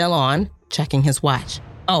 coat still on, checking his watch.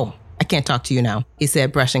 "Oh, I can't talk to you now," he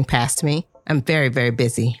said, brushing past me. "I'm very, very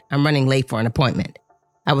busy. I'm running late for an appointment."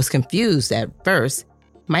 I was confused at first.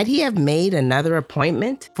 Might he have made another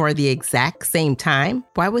appointment for the exact same time?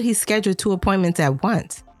 Why would he schedule 2 appointments at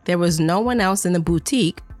once? There was no one else in the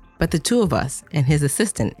boutique but the 2 of us and his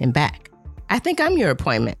assistant in back. "I think I'm your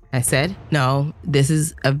appointment," I said. "No, this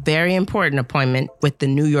is a very important appointment with the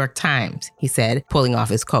New York Times," he said, pulling off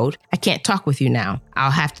his coat. "I can't talk with you now.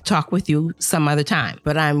 I'll have to talk with you some other time."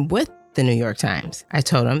 "But I'm with the New York Times," I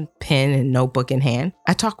told him, pen and notebook in hand.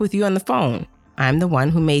 "I talk with you on the phone. I'm the one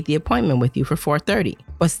who made the appointment with you for 4:30.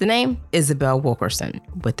 What's the name?" "Isabel Wilkerson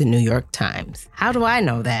with the New York Times." "How do I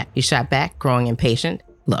know that?" he shot back, growing impatient.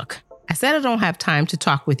 "Look, I said I don't have time to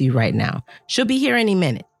talk with you right now. She'll be here any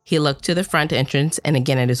minute." He looked to the front entrance and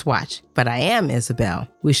again at his watch. "But I am Isabel.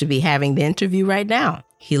 We should be having the interview right now."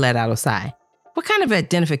 He let out a sigh. "What kind of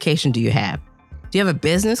identification do you have? Do you have a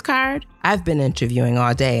business card?" "I've been interviewing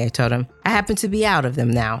all day," I told him. "I happen to be out of them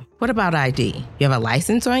now." "What about ID? You have a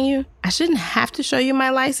license on you?" "I shouldn't have to show you my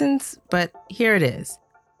license, but here it is."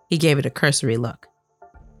 He gave it a cursory look.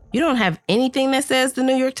 "You don't have anything that says the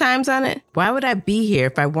New York Times on it?" "Why would I be here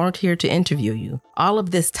if I weren't here to interview you? All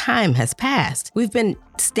of this time has passed. We've been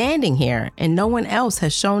standing here and no one else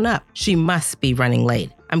has shown up." "She must be running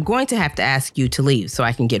late. I'm going to have to ask you to leave so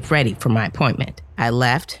I can get ready for my appointment. I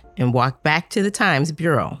left and walked back to the Times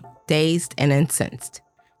Bureau, dazed and incensed,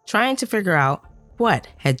 trying to figure out what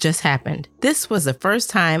had just happened. This was the first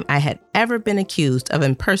time I had ever been accused of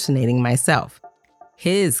impersonating myself.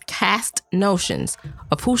 His caste notions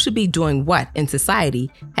of who should be doing what in society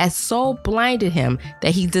had so blinded him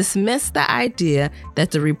that he dismissed the idea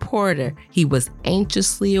that the reporter he was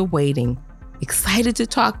anxiously awaiting, excited to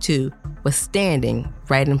talk to, was standing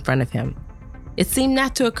right in front of him. It seemed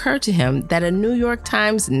not to occur to him that a New York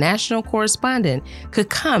Times national correspondent could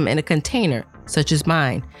come in a container such as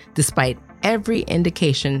mine, despite every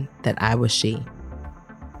indication that I was she.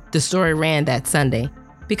 The story ran that Sunday.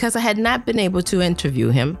 Because I had not been able to interview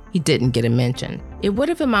him, he didn't get a mention. It would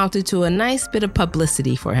have amounted to a nice bit of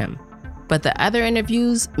publicity for him, but the other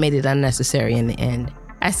interviews made it unnecessary in the end.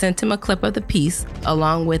 I sent him a clip of the piece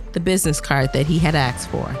along with the business card that he had asked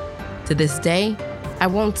for. To this day, I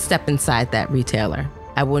won't step inside that retailer.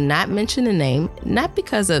 I will not mention the name, not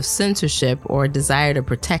because of censorship or a desire to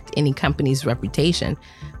protect any company's reputation,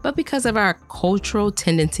 but because of our cultural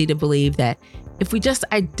tendency to believe that if we just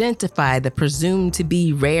identify the presumed to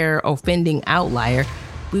be rare, offending outlier,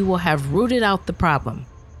 we will have rooted out the problem.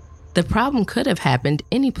 The problem could have happened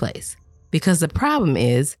anyplace, because the problem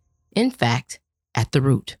is, in fact, at the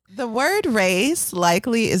root. The word race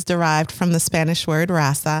likely is derived from the Spanish word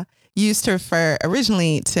raza, used to refer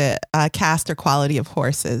originally to caste or quality of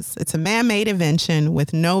horses. It's a man-made invention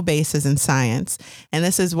with no basis in science. And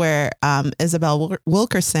this is where Isabel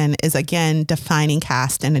Wilkerson is again defining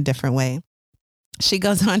caste in a different way. She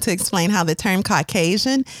goes on to explain how the term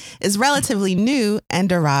Caucasian is relatively new and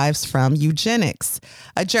derives from eugenics.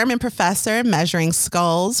 A German professor measuring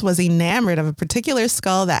skulls was enamored of a particular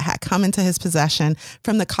skull that had come into his possession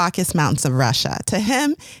from the Caucasus Mountains of Russia. To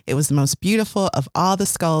him, it was the most beautiful of all the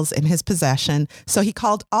skulls in his possession, so he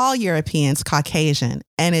called all Europeans Caucasian,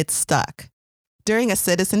 and it stuck. During a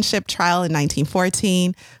citizenship trial in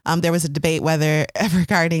 1914, there was a debate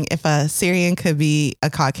regarding if a Syrian could be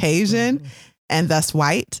a Caucasian and thus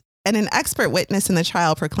white, and an expert witness in the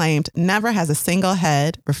trial proclaimed, "Never has a single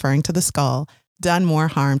head," referring to the skull, "done more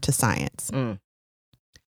harm to science."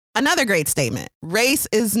 Another great statement: race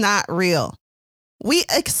is not real. We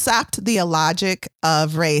accept the logic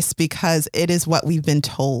of race because it is what we've been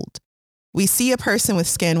told. We see a person with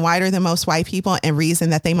skin whiter than most white people and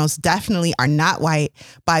reason that they most definitely are not white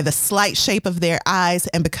by the slight shape of their eyes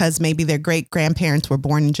and because maybe their great-grandparents were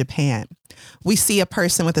born in Japan. We see a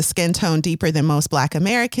person with a skin tone deeper than most Black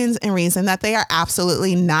Americans and reason that they are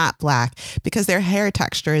absolutely not Black because their hair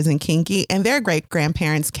texture isn't kinky and their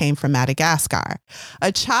great-grandparents came from Madagascar.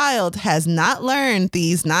 A child has not learned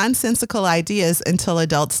these nonsensical ideas until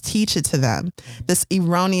adults teach it to them, this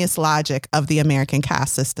erroneous logic of the American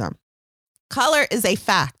caste system. Color is a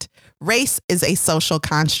fact. Race is a social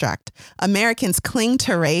construct. Americans cling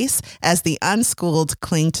to race as the unschooled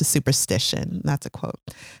cling to superstition. That's a quote.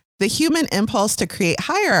 The human impulse to create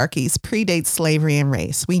hierarchies predates slavery and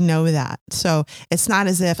race. We know that. So it's not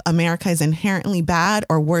as if America is inherently bad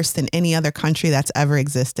or worse than any other country that's ever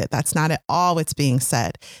existed. That's not at all what's being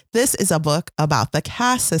said. This is a book about the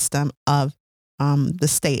caste system of the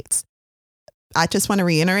states. I just want to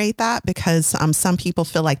reiterate that because some people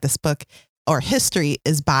feel like this book or history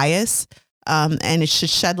is biased, and it should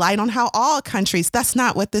shed light on how all countries, that's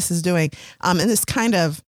not what this is doing. And this kind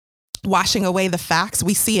of washing away the facts,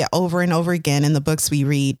 we see it over and over again in the books we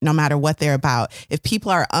read, no matter what they're about. If people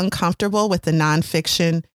are uncomfortable with the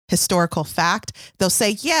nonfiction historical fact, they'll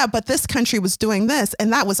say, yeah, but this country was doing this,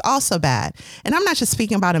 and that was also bad. And I'm not just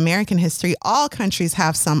speaking about American history. All countries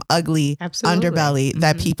have some ugly underbelly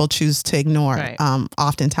that people choose to ignore,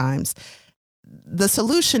 oftentimes. The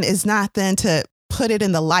solution is not then to put it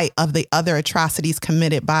in the light of the other atrocities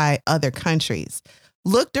committed by other countries.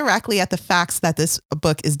 Look directly at the facts that this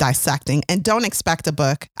book is dissecting and don't expect a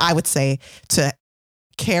book, I would say, to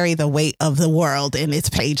carry the weight of the world in its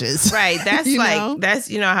pages. Right. That's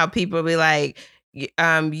that's, how people be like,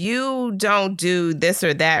 you don't do this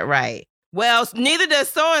or that right. Well, neither does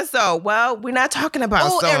so-and-so. Well, we're not talking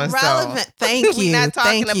about so-and-so. Irrelevant. Thank you. We're not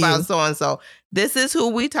talking about so-and-so. This is who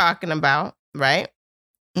we talking about, right?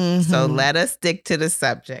 Mm-hmm. So let us stick to the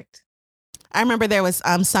subject. I remember there was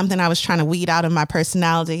something I was trying to weed out of my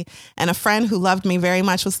personality, and a friend who loved me very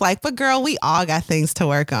much was like, but girl, we all got things to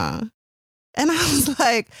work on. And I was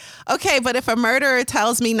like, okay, but if a murderer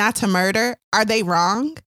tells me not to murder, are they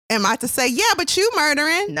wrong? am I to say, yeah, but you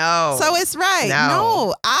murdering? No. So it's right.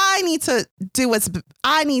 No, I need to do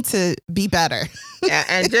I need to be better.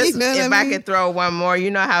 And just if I could throw one more,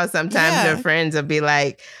 you know how sometimes your friends will be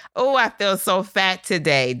like, oh, I feel so fat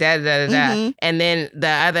today, da da da da. And then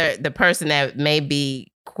the person that may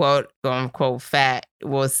be quote unquote fat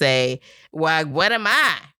will say, well, what am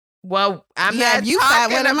I? Well, I'm not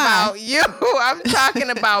talking about you. I'm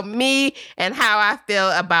talking about me and how I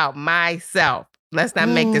feel about myself. Let's not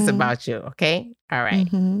make this about you, okay? All right.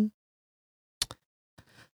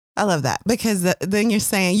 I love that because then you're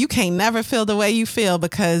saying you can't never feel the way you feel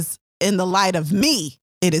because in the light of me,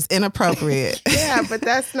 it is inappropriate. Yeah, but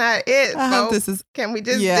that's not it. I hope this is. Can we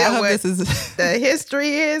just deal with the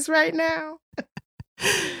history is right now?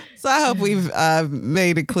 So I hope we've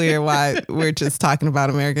made it clear why we're just talking about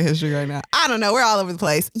American history right now. I don't know. We're all over the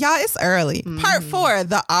place. Y'all, it's early. Part 4,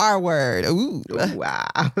 the R word. Ooh. Wow.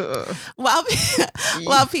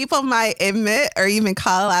 While people might admit or even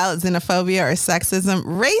call out xenophobia or sexism,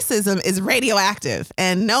 racism is radioactive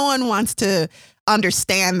and no one wants to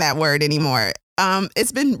understand that word anymore.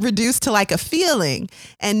 It's been reduced to like a feeling,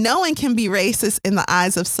 and no one can be racist in the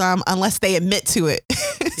eyes of some unless they admit to it.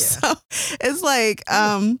 So it's like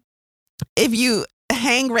if you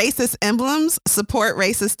hang racist emblems, support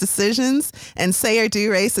racist decisions, and say or do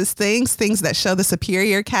racist things that show the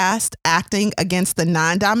superior caste acting against the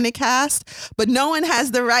non-dominant caste, but no one has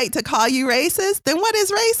the right to call you racist, then what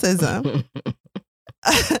is racism?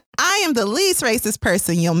 I am the least racist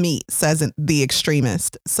person you'll meet, says the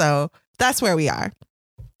extremist. So that's where we are.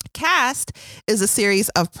 Caste is a series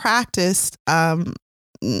of practiced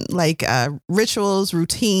rituals,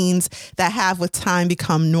 routines that have with time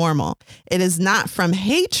become normal. It is not from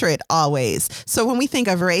hatred always. So when we think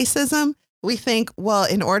of racism, we think, I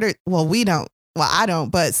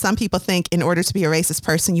don't, but some people think in order to be a racist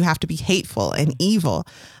person, you have to be hateful and evil.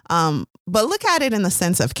 But look at it in the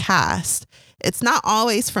sense of caste. It's not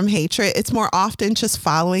always from hatred. It's more often just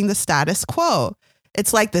following the status quo.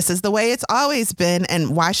 It's like, this is the way it's always been,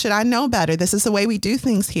 and why should I know better? This is the way we do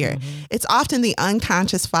things here. It's often the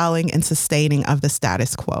unconscious following and sustaining of the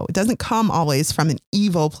status quo. It doesn't come always from an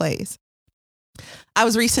evil place. I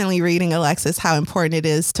was recently reading, Alexis, how important it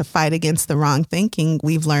is to fight against the wrong thinking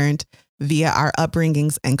we've learned via our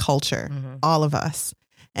upbringings and culture, all of us.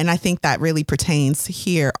 And I think that really pertains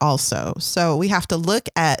here also. So we have to look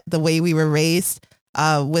at the way we were raised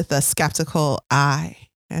with a skeptical eye.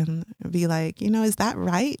 And be like, is that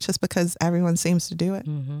right? Just because everyone seems to do it.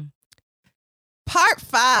 Part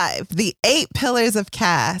 5, the 8 pillars of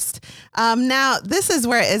caste. Now, this is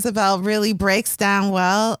where Isabel really breaks down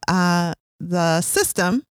the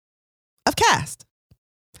system of caste.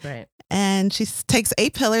 Right. And she takes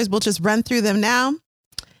 8 pillars. We'll just run through them now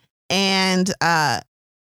and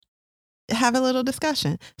have a little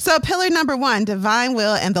discussion. So pillar number 1, divine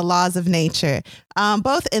will and the laws of nature.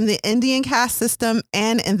 Both in the Indian caste system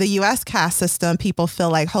and in the U.S. caste system, people feel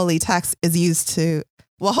like holy text is used to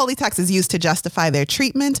justify their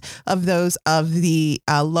treatment of those of the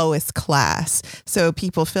lowest class. So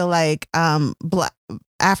people feel like Black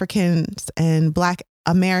Africans and Black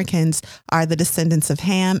Americans are the descendants of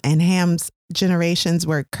Ham, and Ham's generations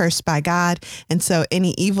were cursed by God. And so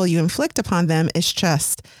any evil you inflict upon them is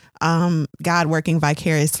just God working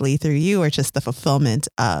vicariously through you, or just the fulfillment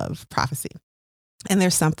of prophecy. And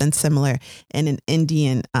there's something similar in an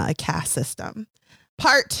Indian caste system.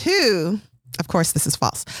 Part 2, of course, this is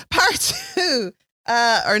false. Part 2,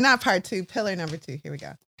 pillar number 2. Here we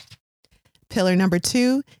go. Pillar number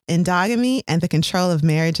 2, endogamy and the control of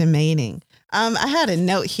marriage and mating. I had a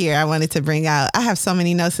note here I wanted to bring out. I have so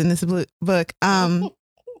many notes in this book.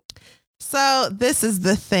 So this is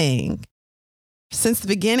the thing. Since the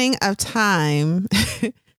beginning of time,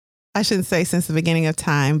 I shouldn't say since the beginning of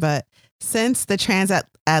time, but since the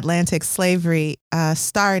transatlantic slavery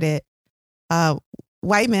started,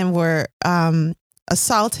 white men were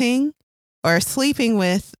assaulting or sleeping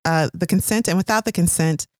with the consent and without the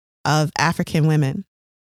consent of African women.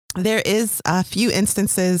 There is a few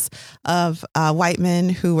instances of white men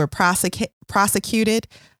who were prosecuted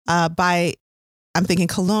by, I'm thinking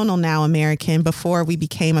colonial now American, before we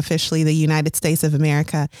became officially the United States of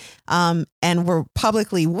America, and were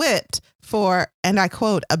publicly whipped for, and I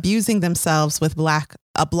quote, abusing themselves with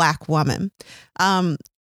a black woman.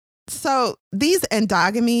 So these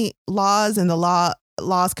endogamy laws and the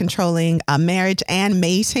laws controlling marriage and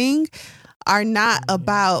mating are not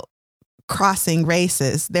about crossing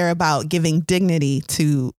races. They're about giving dignity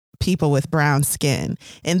to people with brown skin.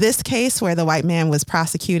 In this case, where the white man was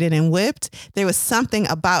prosecuted and whipped, there was something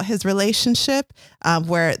about his relationship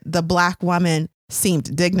where the black woman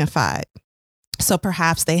seemed dignified. So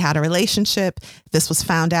perhaps they had a relationship. This was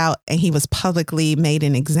found out and he was publicly made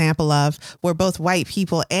an example of, where both white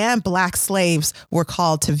people and black slaves were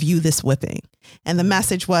called to view this whipping. And the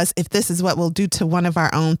message was, if this is what we'll do to one of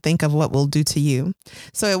our own, think of what we'll do to you.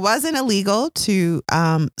 So it wasn't illegal to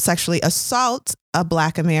sexually assault a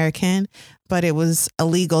Black American, but it was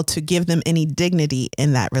illegal to give them any dignity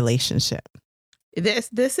in that relationship. This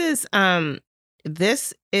is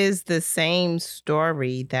the same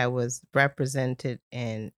story that was represented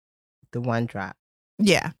in the One Drop.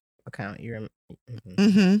 Yeah. Account.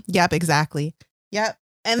 Yep, exactly. Yep.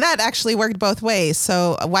 And that actually worked both ways.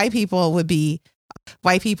 So white people would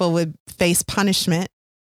face punishment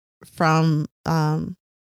from the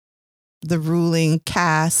ruling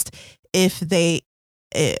caste if they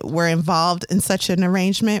were involved in such an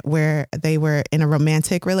arrangement where they were in a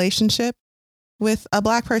romantic relationship with a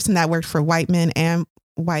Black person. That worked for white men and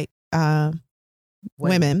white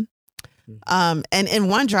women. And in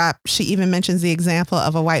One Drop, she even mentions the example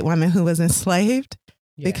of a white woman who was enslaved.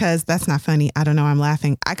 Yeah. Because that's not funny. I don't know. I'm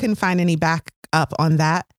laughing. I couldn't find any backup on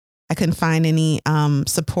that. I couldn't find any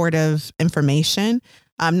supportive information.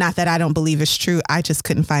 Not that I don't believe it's true. I just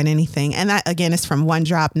couldn't find anything. And that, again, is from One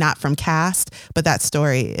Drop, not from Caste. But that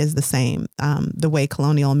story is the same, the way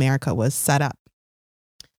colonial America was set up.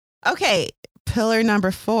 Okay. Pillar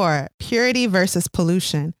number 4, purity versus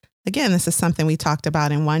pollution. Again, this is something we talked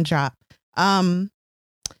about in One Drop. In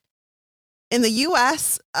the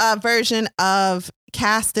U.S. Version of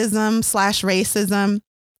casteism / racism,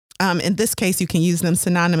 in this case, you can use them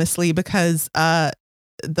synonymously because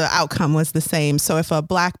the outcome was the same. So if a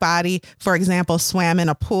Black body, for example, swam in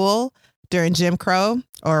a pool during Jim Crow,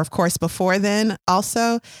 or of course before then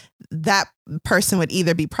also, that person would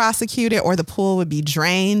either be prosecuted or the pool would be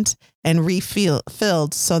drained and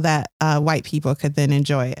refilled so that white people could then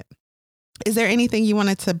enjoy it. Is there anything you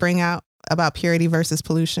wanted to bring out about purity versus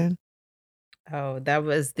pollution? Oh, that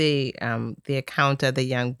was the account of the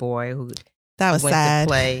young boy who that was went sad. To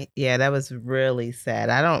play. Yeah, that was really sad.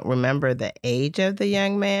 I don't remember the age of the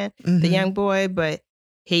young man, the young boy, but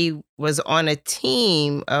he was on a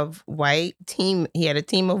team of white team. He had a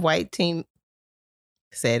team of white team.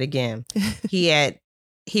 Say it again.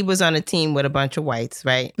 He was on a team with a bunch of whites,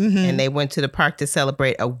 right? And they went to the park to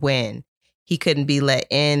celebrate a win. He couldn't be let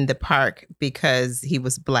in the park because he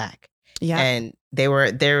was Black. Yeah. And it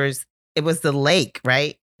was the lake,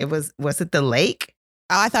 right? Was it the lake?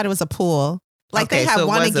 Oh, I thought it was a pool. Like they had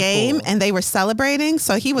won a game and they were celebrating.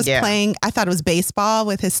 So he was playing, I thought it was baseball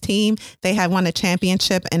with his team. They had won a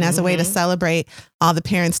championship. And as a way to celebrate, all the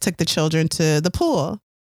parents took the children to the pool.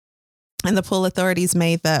 And the pool authorities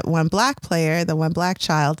made the one Black player, the one Black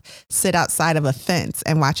child, sit outside of a fence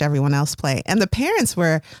and watch everyone else play. And the parents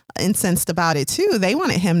were incensed about it too. They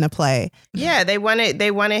wanted him to play. Yeah, they wanted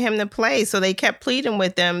him to play. So they kept pleading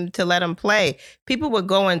with them to let him play. People would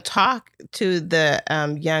go and talk to the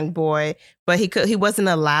young boy, but he wasn't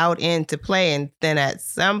allowed in to play. And then at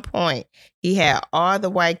some point, he had all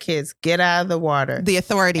the white kids get out of the water. The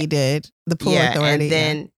authority did. The pool authority. And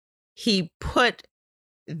then he put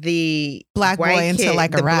the Black boy into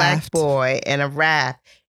like a raft. Black boy in a raft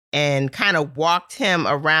and kind of walked him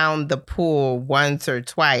around the pool once or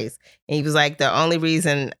twice. And he was like, the only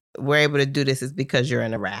reason we're able to do this is because you're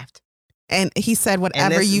in a raft. And he said,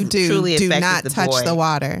 whatever you do not touch the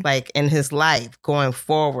water. Like in his life going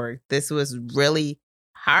forward, this was really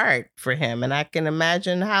hard for him. And I can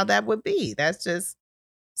imagine how that would be. It's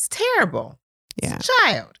terrible. Yeah. It's a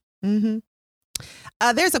child. Mm-hmm.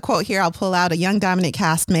 There's a quote here I'll pull out. A young dominant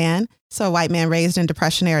caste man, so a white man raised in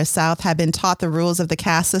Depression-era South, had been taught the rules of the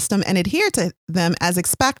caste system and adhered to them as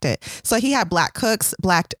expected. So he had Black cooks,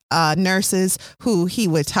 Black nurses who he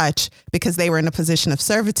would touch because they were in a position of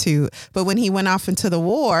servitude. But when he went off into the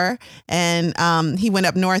war and he went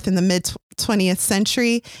up north in the mid-20th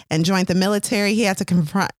century and joined the military, he had to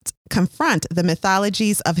confront the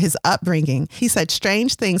mythologies of his upbringing. He said,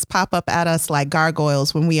 strange things pop up at us like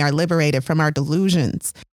gargoyles when we are liberated from our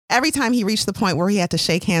delusions. Every time he reached the point where he had to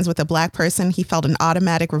shake hands with a Black person, he felt an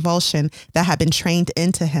automatic revulsion that had been trained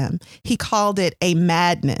into him. He called it a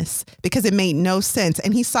madness because it made no sense.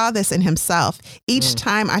 And he saw this in himself. Each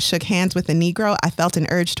time I shook hands with a Negro, I felt an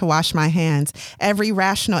urge to wash my hands. Every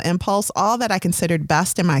rational impulse, all that I considered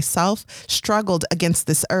best in myself, struggled against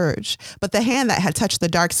this urge. But the hand that had touched the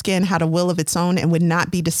dark skin had a will of its own and would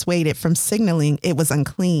not be dissuaded from signaling it was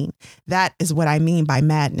unclean. That is what I mean by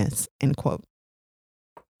madness, end quote.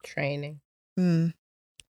 Training.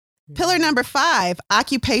 Pillar number 5,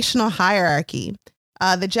 occupational hierarchy.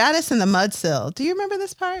 The Jadis and the Mudsill. Do you remember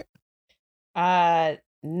this part?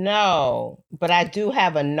 No, but I do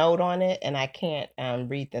have a note on it, and I can't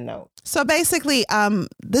read the note. So basically,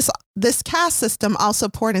 this caste system also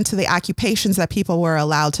poured into the occupations that people were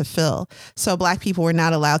allowed to fill. So Black people were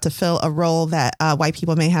not allowed to fill a role that white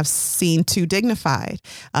people may have seen too dignified.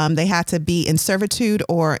 They had to be in servitude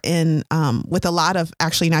or in with a lot of,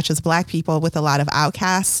 actually not just Black people, with a lot of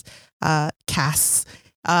outcasts, castes.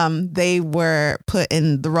 They were put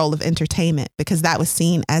in the role of entertainment because that was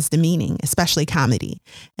seen as demeaning, especially comedy.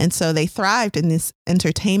 And so they thrived in this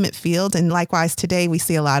entertainment field. And likewise, today we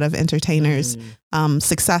see a lot of entertainers,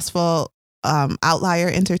 successful outlier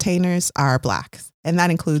entertainers are Blacks. And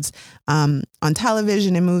that includes on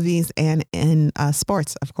television and movies and in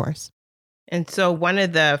sports, of course. And so one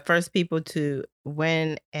of the first people to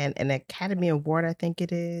win an Academy Award, I think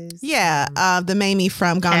it is. Yeah, the Mamie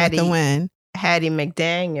from Gone with the Wind. Hattie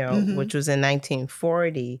McDaniel, which was in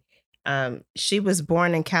 1940. She was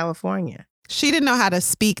born in California. She didn't know how to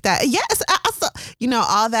speak that. Yes,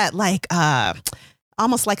 all that like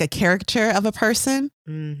almost like a caricature of a person.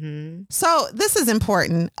 Mm-hmm. So this is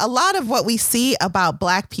important. A lot of what we see about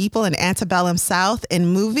Black people in antebellum South in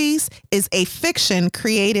movies is a fiction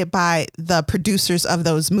created by the producers of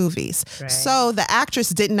those movies. Right. So the actress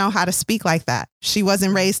didn't know how to speak like that. She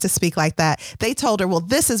wasn't raised to speak like that. They told her, well,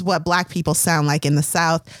 this is what Black people sound like in the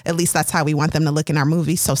South. At least that's how we want them to look in our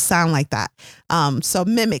movies. So sound like that. So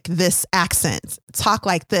mimic this accent, talk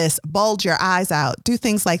like this, bulge your eyes out, do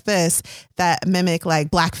things like this that mimic like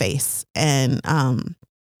blackface and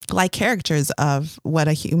like characters of what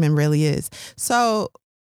a human really is. So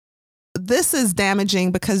this is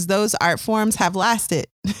damaging because those art forms have lasted.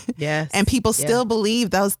 Yes. And people still believe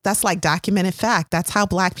that's like documented fact. That's how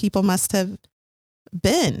Black people must have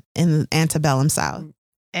been in antebellum South.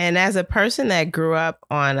 And as a person that grew up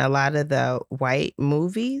on a lot of the white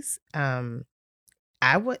movies,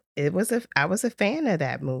 I was a fan of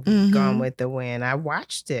that movie, Gone with the Wind. I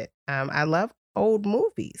watched it. I love old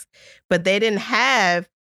movies, but they didn't have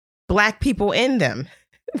Black people in them.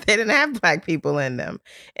 They didn't have Black people in them.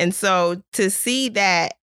 And so to see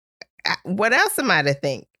that, what else am I to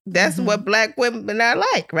think? That's what Black women are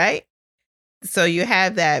like, right? So you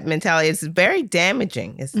have that mentality. It's very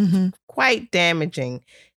damaging. It's quite damaging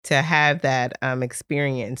to have that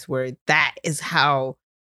experience where that is how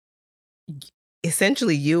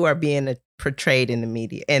essentially you are being portrayed in the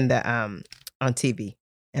media, on TV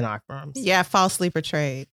in art forms. Yeah, falsely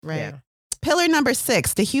portrayed, right? Yeah. Pillar number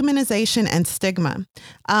 6, dehumanization and stigma.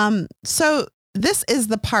 So this is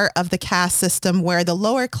the part of the caste system where the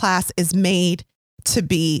lower class is made to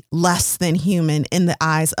be less than human in the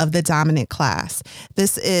eyes of the dominant class.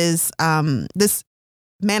 This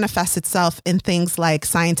manifests itself in things like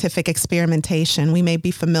scientific experimentation. We may be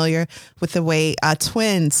familiar with the way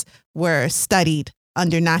twins were studied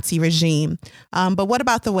under Nazi regime. But what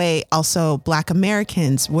about the way also Black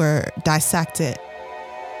Americans were dissected?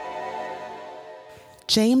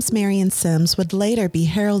 James Marion Sims would later be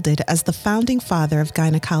heralded as the founding father of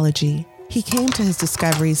gynecology. He came to his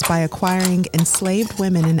discoveries by acquiring enslaved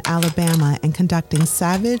women in Alabama and conducting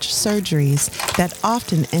savage surgeries that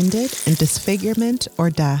often ended in disfigurement or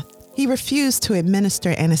death. He refused to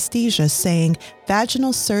administer anesthesia, saying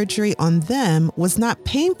vaginal surgery on them was not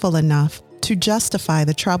painful enough to justify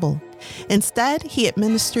the trouble. Instead, he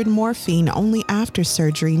administered morphine only after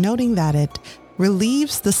surgery, noting that it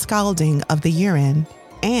relieves the scalding of the urine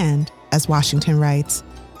and, as Washington writes,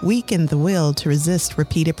 weakened the will to resist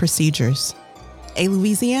repeated procedures. A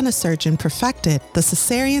Louisiana surgeon perfected the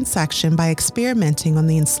cesarean section by experimenting on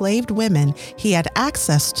the enslaved women he had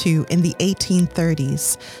access to in the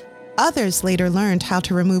 1830s. Others later learned how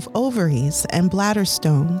to remove ovaries and bladder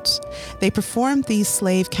stones. They performed these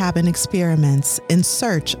slave cabin experiments in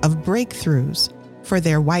search of breakthroughs for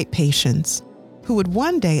their white patients, who would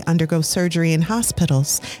one day undergo surgery in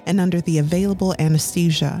hospitals and under the available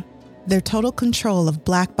anesthesia. Their total control of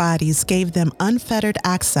Black bodies gave them unfettered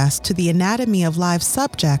access to the anatomy of live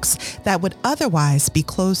subjects that would otherwise be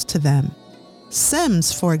closed to them.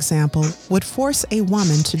 Sims, for example, would force a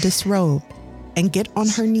woman to disrobe and get on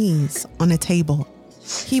her knees on a table.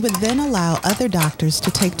 He would then allow other doctors to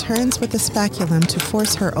take turns with the speculum to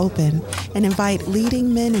force her open and invite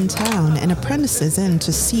leading men in town and apprentices in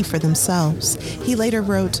to see for themselves. He later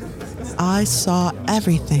wrote, "I saw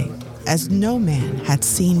everything as no man had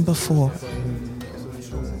seen before."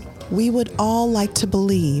 We would all like to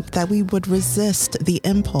believe that we would resist the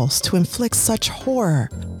impulse to inflict such horror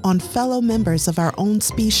on fellow members of our own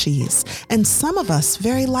species, and some of us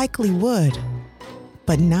very likely would,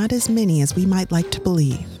 but not as many as we might like to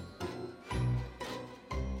believe.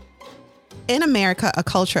 In America, a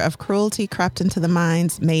culture of cruelty crept into the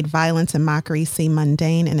minds, made violence and mockery seem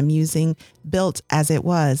mundane and amusing, built as it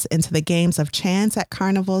was into the games of chance at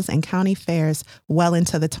carnivals and county fairs well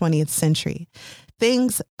into the 20th century.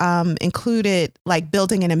 Things included like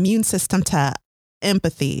building an immune system to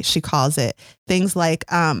empathy, she calls it. Things like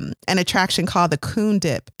an attraction called the Coon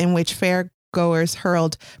Dip, in which fairgoers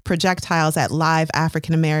hurled projectiles at live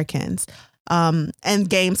African Americans. And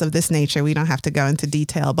games of this nature. We don't have to go into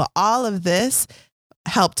detail, but all of this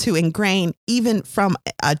helped to ingrain, even from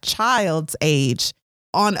a child's age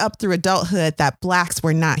on up through adulthood, that Blacks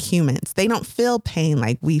were not humans. They don't feel pain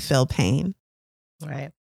like we feel pain.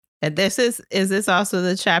 Right. And is this also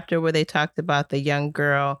the chapter where they talked about the young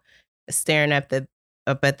girl staring up at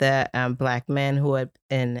the Black man who had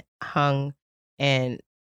been hung and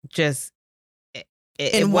just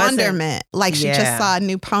in wonderment, like she just saw a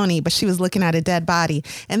new pony, but she was looking at a dead body.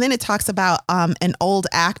 And then it talks about an old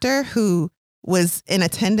actor who was in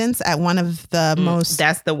attendance at one of the most...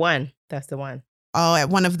 That's the one. Oh, at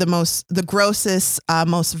one of the grossest,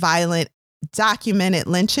 most violent documented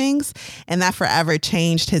lynchings. And that forever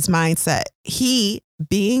changed his mindset. He,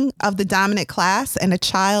 being of the dominant class and a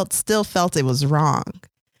child, still felt it was wrong.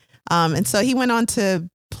 And so he went on to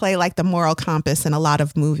play like the moral compass in a lot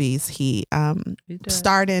of movies he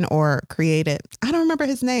starred in or created. I don't remember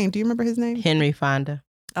his name. Do you remember his name? Henry Fonda.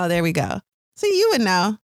 Oh, there we go. See, you would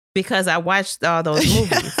know. Because I watched all those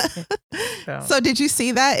movies. So did you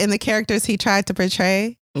see that in the characters he tried to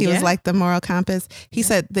portray? He was like the moral compass. He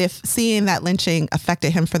said seeing that lynching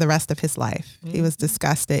affected him for the rest of his life. Mm-hmm. He was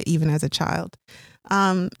disgusted even as a child.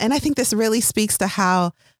 And I think this really speaks to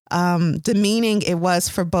how demeaning it was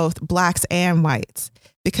for both Blacks and whites.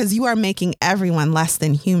 Because you are making everyone less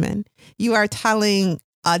than human. You are telling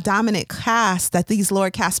a dominant caste that these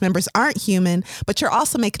lower caste members aren't human, but you're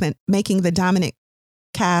also making the dominant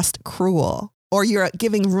caste cruel, or you're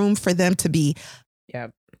giving room for them to be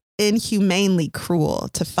inhumanely cruel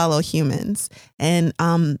to fellow humans. And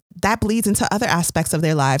that bleeds into other aspects of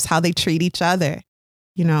their lives, how they treat each other,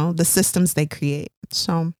 the systems they create.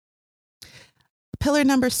 So pillar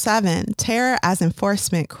number 7, terror as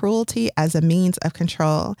enforcement, cruelty as a means of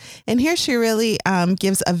control. And here she really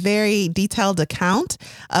gives a very detailed account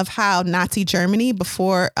of how Nazi Germany,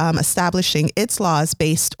 before establishing its laws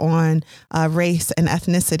based on race and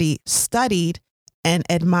ethnicity, studied and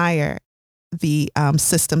admired the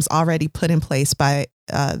systems already put in place by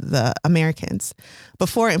the Americans.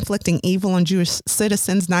 Before inflicting evil on Jewish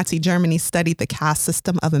citizens, Nazi Germany studied the caste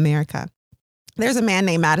system of America. There's a man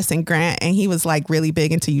named Madison Grant, and he was like really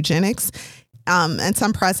big into eugenics. And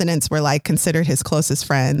some presidents were like considered his closest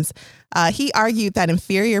friends. He argued that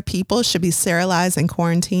inferior people should be sterilized and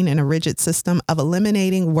quarantined in a rigid system of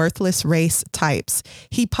eliminating worthless race types.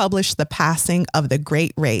 He published The Passing of the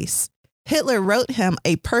Great Race. Hitler wrote him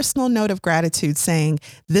a personal note of gratitude saying,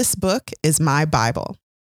 "This book is my Bible."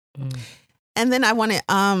 Mm. And then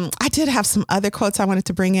I did have some other quotes I wanted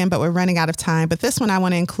to bring in, but we're running out of time. But this one I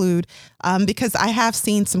want to include because I have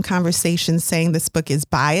seen some conversations saying this book is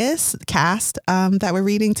biased, caste, that we're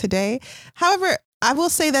reading today. However, I will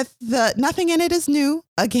say that nothing in it is new.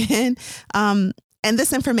 Again, and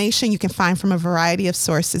this information you can find from a variety of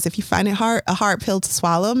sources. If you find it a hard pill to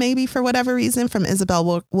swallow, maybe for whatever reason, from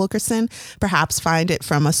Isabel Wilkerson, perhaps find it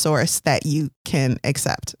from a source that you can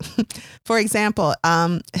accept. For example,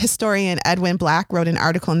 historian Edwin Black wrote an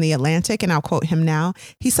article in The Atlantic, and I'll quote him now.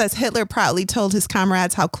 He says, Hitler proudly told his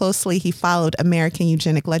comrades how closely he followed American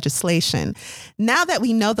eugenic legislation. Now that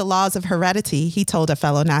we know the laws of heredity, he told a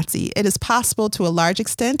fellow Nazi, it is possible to a large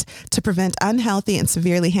extent to prevent unhealthy and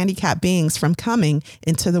severely handicapped beings from coming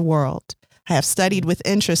into the world. I have studied with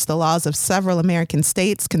interest the laws of several American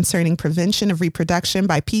states concerning prevention of reproduction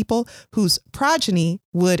by people whose progeny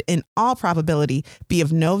would, in all probability, be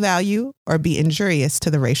of no value or be injurious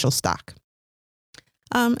to the racial stock.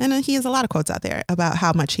 And he has a lot of quotes out there about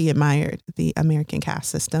how much he admired the American caste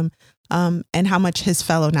system and how much his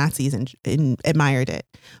fellow Nazis admired it.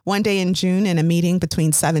 One day in June, in a meeting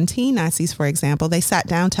between 17 Nazis, for example, they sat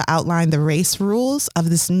down to outline the race rules of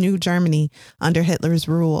this new Germany under Hitler's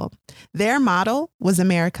rule. Their model was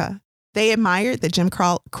America. They admired the Jim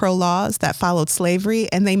Crow laws that followed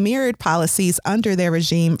slavery, and they mirrored policies under their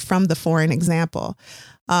regime from the foreign example.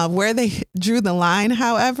 Where they drew the line,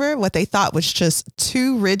 however, what they thought was just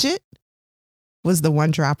too rigid was the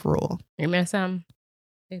one-drop rule. Remember something?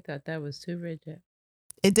 They thought that was too rigid.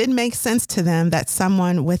 It didn't make sense to them that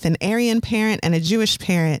someone with an Aryan parent and a Jewish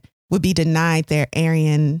parent would be denied their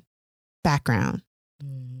Aryan background.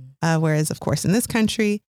 Whereas, of course, in this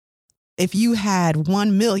country, if you had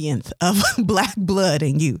 1/1,000,000th of Black blood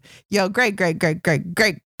in you, your great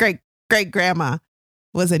great-grandma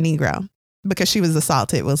was a Negro because she was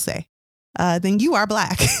assaulted, we'll say, then you are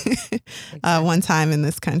Black. One time in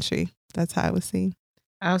this country. That's how it was seen.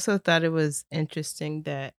 I also thought it was interesting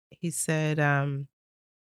that he said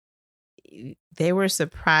they were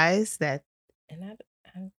surprised that, and I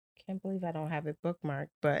can't believe I don't have it bookmarked,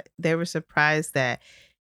 but they were surprised that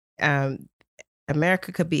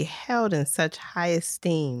America could be held in such high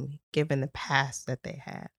esteem given the past that they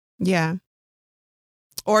had. Yeah.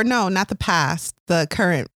 Or no, not the past, the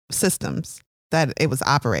current systems that it was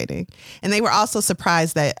operating. And they were also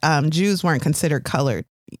surprised that Jews weren't considered colored,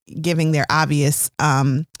 giving their obvious,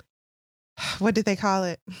 what did they call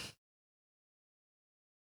it?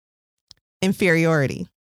 Inferiority.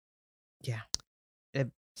 Yeah.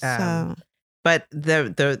 So, But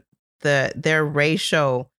their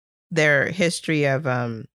history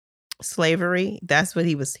of slavery, that's what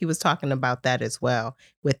he was talking about that as well.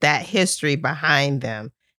 With that history behind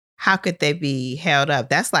them, how could they be held up?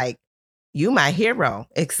 That's like, you my hero,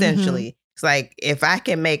 essentially. It's like, if I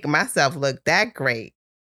can make myself look that great.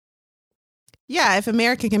 Yeah, if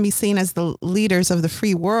America can be seen as the leaders of the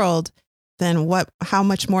free world, then how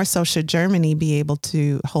much more so should Germany be able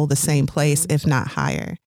to hold the same place, if not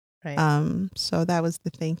higher? Right. So that was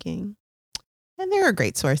the thinking. And there are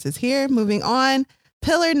great sources here. Moving on.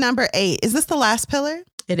 Pillar number 8. Is this the last pillar?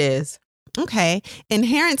 It is. Okay.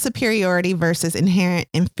 Inherent superiority versus inherent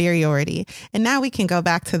inferiority. And now we can go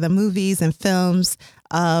back to the movies and films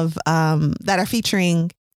of that are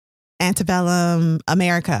featuring antebellum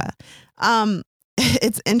America.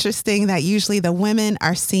 It's interesting that usually the women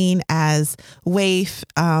are seen as waif,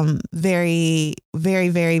 very, very,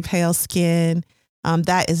 very pale skin.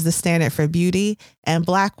 That is the standard for beauty. And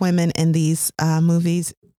Black women in these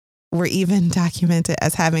movies were even documented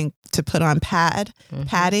as having to put on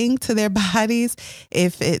padding to their bodies.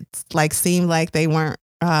 If it's like seemed like they weren't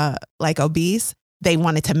like obese, they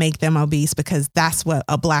wanted to make them obese because that's what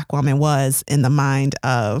a Black woman was in the mind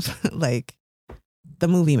of like the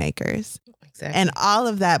movie makers. Exactly. And all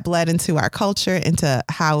of that bled into our culture, into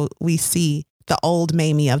how we see the old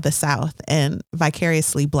Mamie of the South and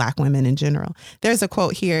vicariously Black women in general. There's a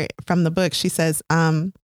quote here from the book. She says,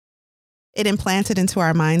 it implanted into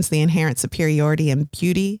our minds the inherent superiority and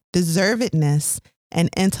beauty, deservedness, and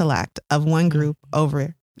intellect of one group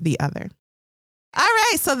over the other. All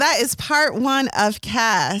right, so that is part 1 of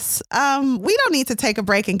Caste. We don't need to take a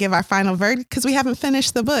break and give our final verdict because we haven't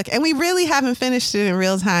finished the book. And we really haven't finished it in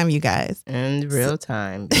real time, you guys. In real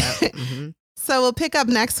time, yeah. So we'll pick up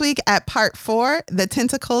next week at part 4, The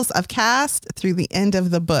Tentacles of Caste, through the end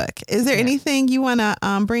of the book. Is there anything you want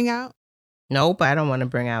to bring out? Nope, I don't want to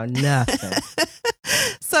bring out nothing.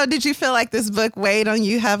 So did you feel like this book weighed on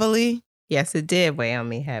you heavily? Yes, it did weigh on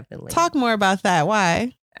me heavily. Talk more about that.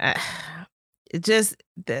 Why? Just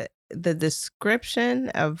the description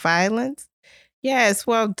of violence. Yeah, it's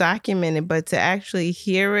well documented, but to actually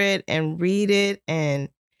hear it and read it, and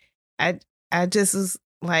I just was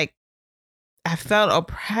like, I felt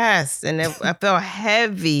oppressed and I felt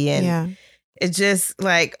heavy, and it just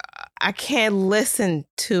like, I can't listen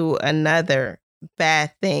to another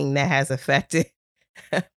bad thing that has affected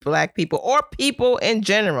Black people or people in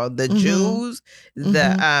general. The Jews,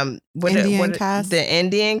 the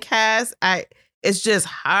Indian caste. It's just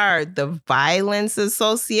hard. The violence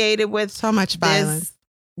associated with so much violence.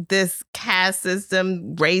 This caste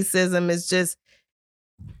system, racism is just,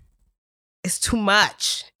 it's too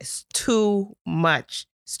much. It's too much.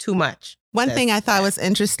 It's too much. One thing I thought was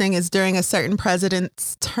interesting is during a certain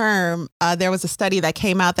president's term, there was a study that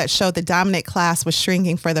came out that showed the dominant class was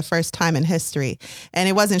shrinking for the first time in history. And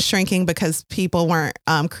it wasn't shrinking because people weren't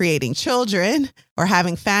creating children or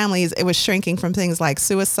having families. It was shrinking from things like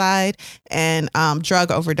suicide and drug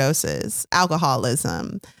overdoses,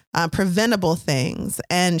 alcoholism, preventable things.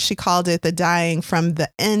 And she called it the dying from the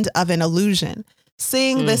end of an illusion.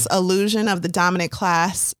 Seeing this illusion of the dominant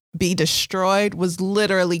class be destroyed was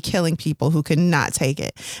literally killing people who could not take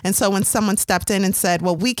it. And so when someone stepped in and said,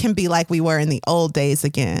 well, we can be like we were in the old days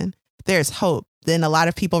again, there's hope. Then a lot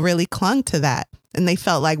of people really clung to that, and they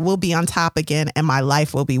felt like we'll be on top again and my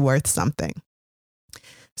life will be worth something.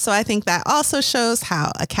 So I think that also shows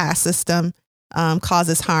how a caste system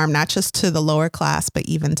causes harm, not just to the lower class, but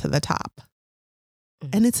even to the top.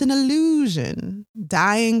 And it's an illusion,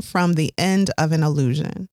 dying from the end of an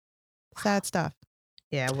illusion. Sad stuff.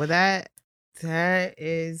 Yeah, well, that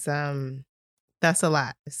is that's a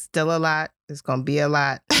lot. It's still a lot. It's gonna be a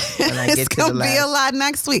lot when I get it's gonna be a lot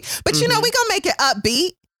next week. But you know, we're gonna make it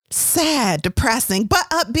upbeat, sad, depressing, but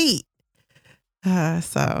upbeat.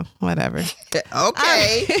 So whatever.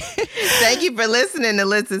 Okay. Thank you for listening to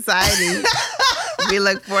Lit Society. We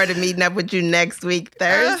look forward to meeting up with you next week,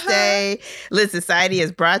 Thursday. Lit Society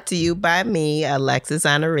is brought to you by me, Alexis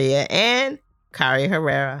Honoria, and Kari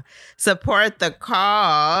Herrera. Support the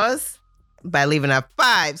cause by leaving a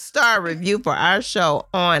 5-star review for our show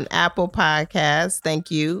on Apple Podcasts. Thank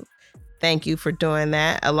you. Thank you for doing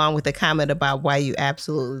that, along with a comment about why you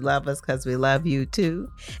absolutely love us, because we love you too.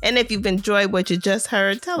 And if you've enjoyed what you just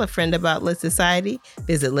heard, tell a friend about Lit Society.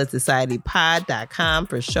 Visit litsocietypod.com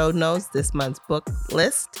for show notes, this month's book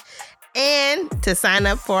list, and to sign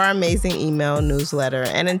up for our amazing email newsletter.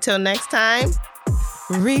 And until next time,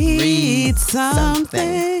 read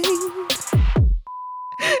something.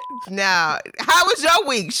 Now, how was your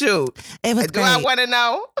week? Shoot. It was Do great. I want to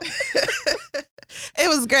know? It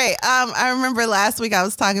was great. I remember last week I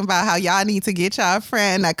was talking about how y'all need to get y'all a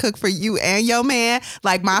friend that cook for you and your man,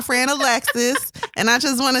 like my friend Alexis. And I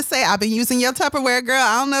just want to say, I've been using your Tupperware, girl.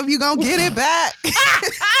 I don't know if you're going to get it back.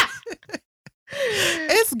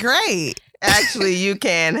 It's great. Actually, you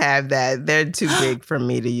can have that. They're too big for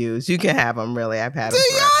me to use. You can have them, really. I've had them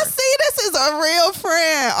Do y'all see? This is a real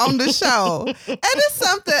friend on the show. And it's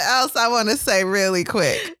something else I want to say really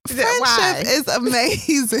quick. Friendship is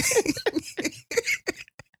amazing.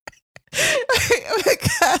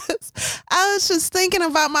 Because I was just thinking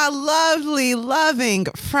about my lovely, loving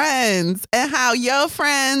friends and how your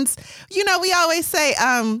friends, we always say,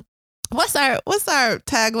 what's our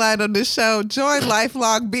tagline on this show? Join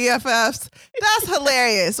lifelong BFFs. That's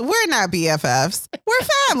hilarious. We're not BFFs. We're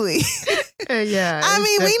family. Yeah. I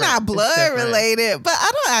mean, we not blood related, but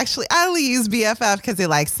I only use BFF because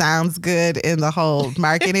it sounds good in the whole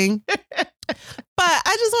marketing. But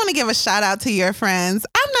I just want to give a shout out to your friends.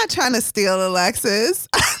 I'm not trying to steal Alexis.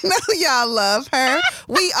 I know y'all love her.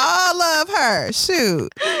 We all love her.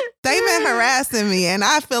 Shoot. They've been harassing me, and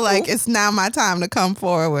I feel like it's now my time to come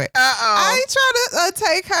forward. I ain't trying to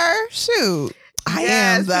take her. Shoot. I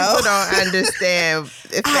am, though. People don't understand.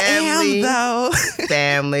 Family, I am, though.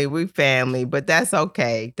 Family, we family, but that's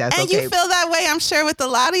okay. That's and okay. And you feel that way, I'm sure, with a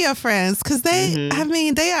lot of your friends, because they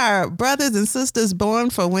are brothers and sisters born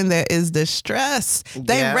for when there is distress.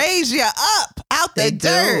 They raise you up out the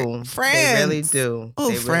dirt. Friends. They really do.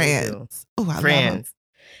 Oh, friends. Oh, I friends. love them.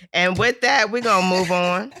 And with that, we're going to move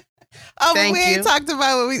on. Oh, but we ain't talked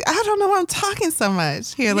about I don't know why I'm talking so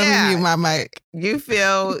much. Here, let me mute my mic. You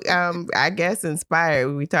feel, I guess,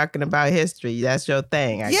 inspired. We're talking about history. That's your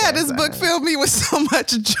thing. I guess. This book filled me with so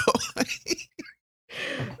much joy.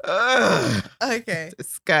 Okay.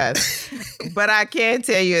 Disgust. But I can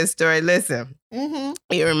tell you a story. Listen,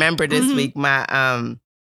 you remember this week, my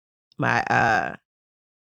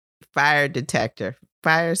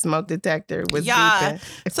fire smoke detector was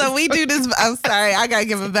beeping. So we do this. I'm sorry, I gotta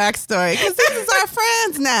give a backstory because this is our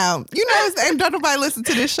friends now. And don't nobody listen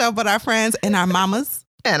to this show but our friends and our mamas.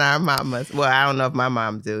 And our mamas. Well, I don't know if my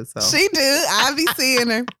mom do. So she do. I be seeing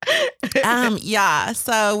her.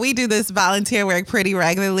 So we do this volunteer work pretty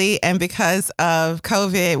regularly, and because of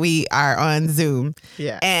COVID, we are on Zoom.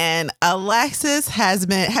 Yeah. And Alexis has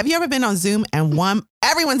been. Have you ever been on Zoom and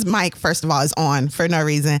everyone's mic, first of all, is on for no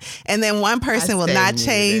reason, and then one person will not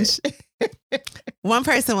change. One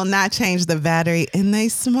person will not change the battery in their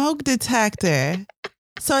smoke detector.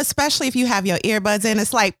 So especially if you have your earbuds in,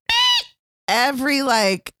 it's like every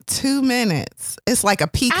 2 minutes. It's like a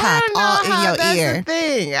peacock all in your ear. That's the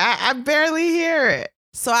thing. I barely hear it.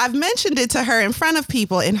 So I've mentioned it to her in front of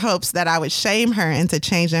people in hopes that I would shame her into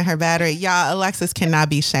changing her battery. Y'all, Alexis cannot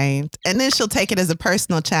be shamed. And then she'll take it as a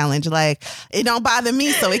personal challenge. It don't bother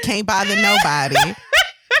me, so it can't bother nobody.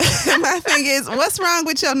 My thing is, what's wrong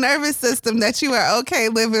with your nervous system that you are okay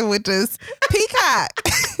living with this peacock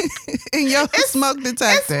in your smoke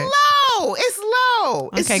detector? It's low.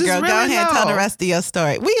 Okay, girl, go ahead and tell the rest of your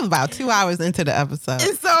story. We're about 2 hours into the episode.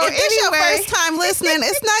 And so if it's your first time listening,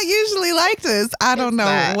 it's not usually like this. I don't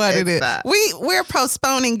know what it is. We're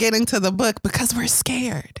postponing getting to the book because we're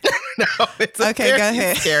scared. No, it's a go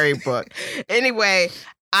ahead. Scary book. Anyway,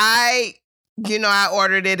 I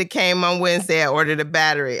ordered it. It came on Wednesday. I ordered a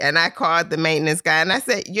battery and I called the maintenance guy and I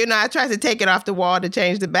said, I tried to take it off the wall to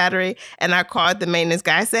change the battery. And I called the maintenance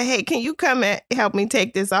guy. I said, hey, can you come and help me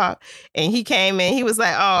take this off? And he came in. He was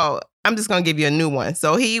like, oh, I'm just going to give you a new one.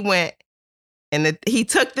 So he went and he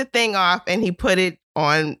took the thing off and he put it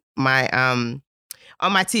on my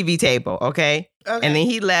TV table. Okay. And then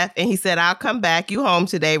he left and he said, I'll come back. You home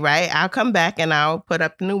today, right? I'll come back and I'll put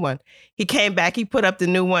up the new one. He came back. He put up the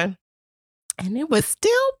new one. And it was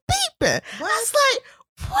still beeping. I was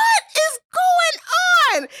like, what is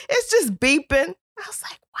going on? It's just beeping. I was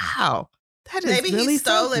like, wow, that is Maybe really he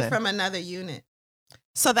stole something. it from another unit.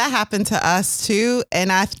 So that happened to us too.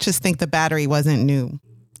 And I just think the battery wasn't new.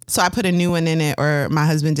 So I put a new one in it, or my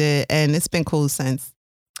husband did, and it's been cool since.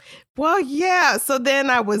 Well, yeah. So then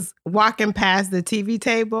I was walking past the TV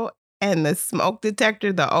table and the smoke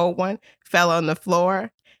detector, the old one, fell on the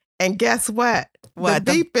floor. And guess what? What?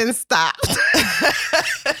 The beeping stopped.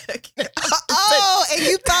 Oh, and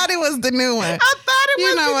you thought it was the new one. I thought it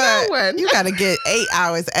was the new one. You got to get 8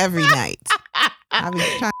 hours every night. I was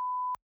trying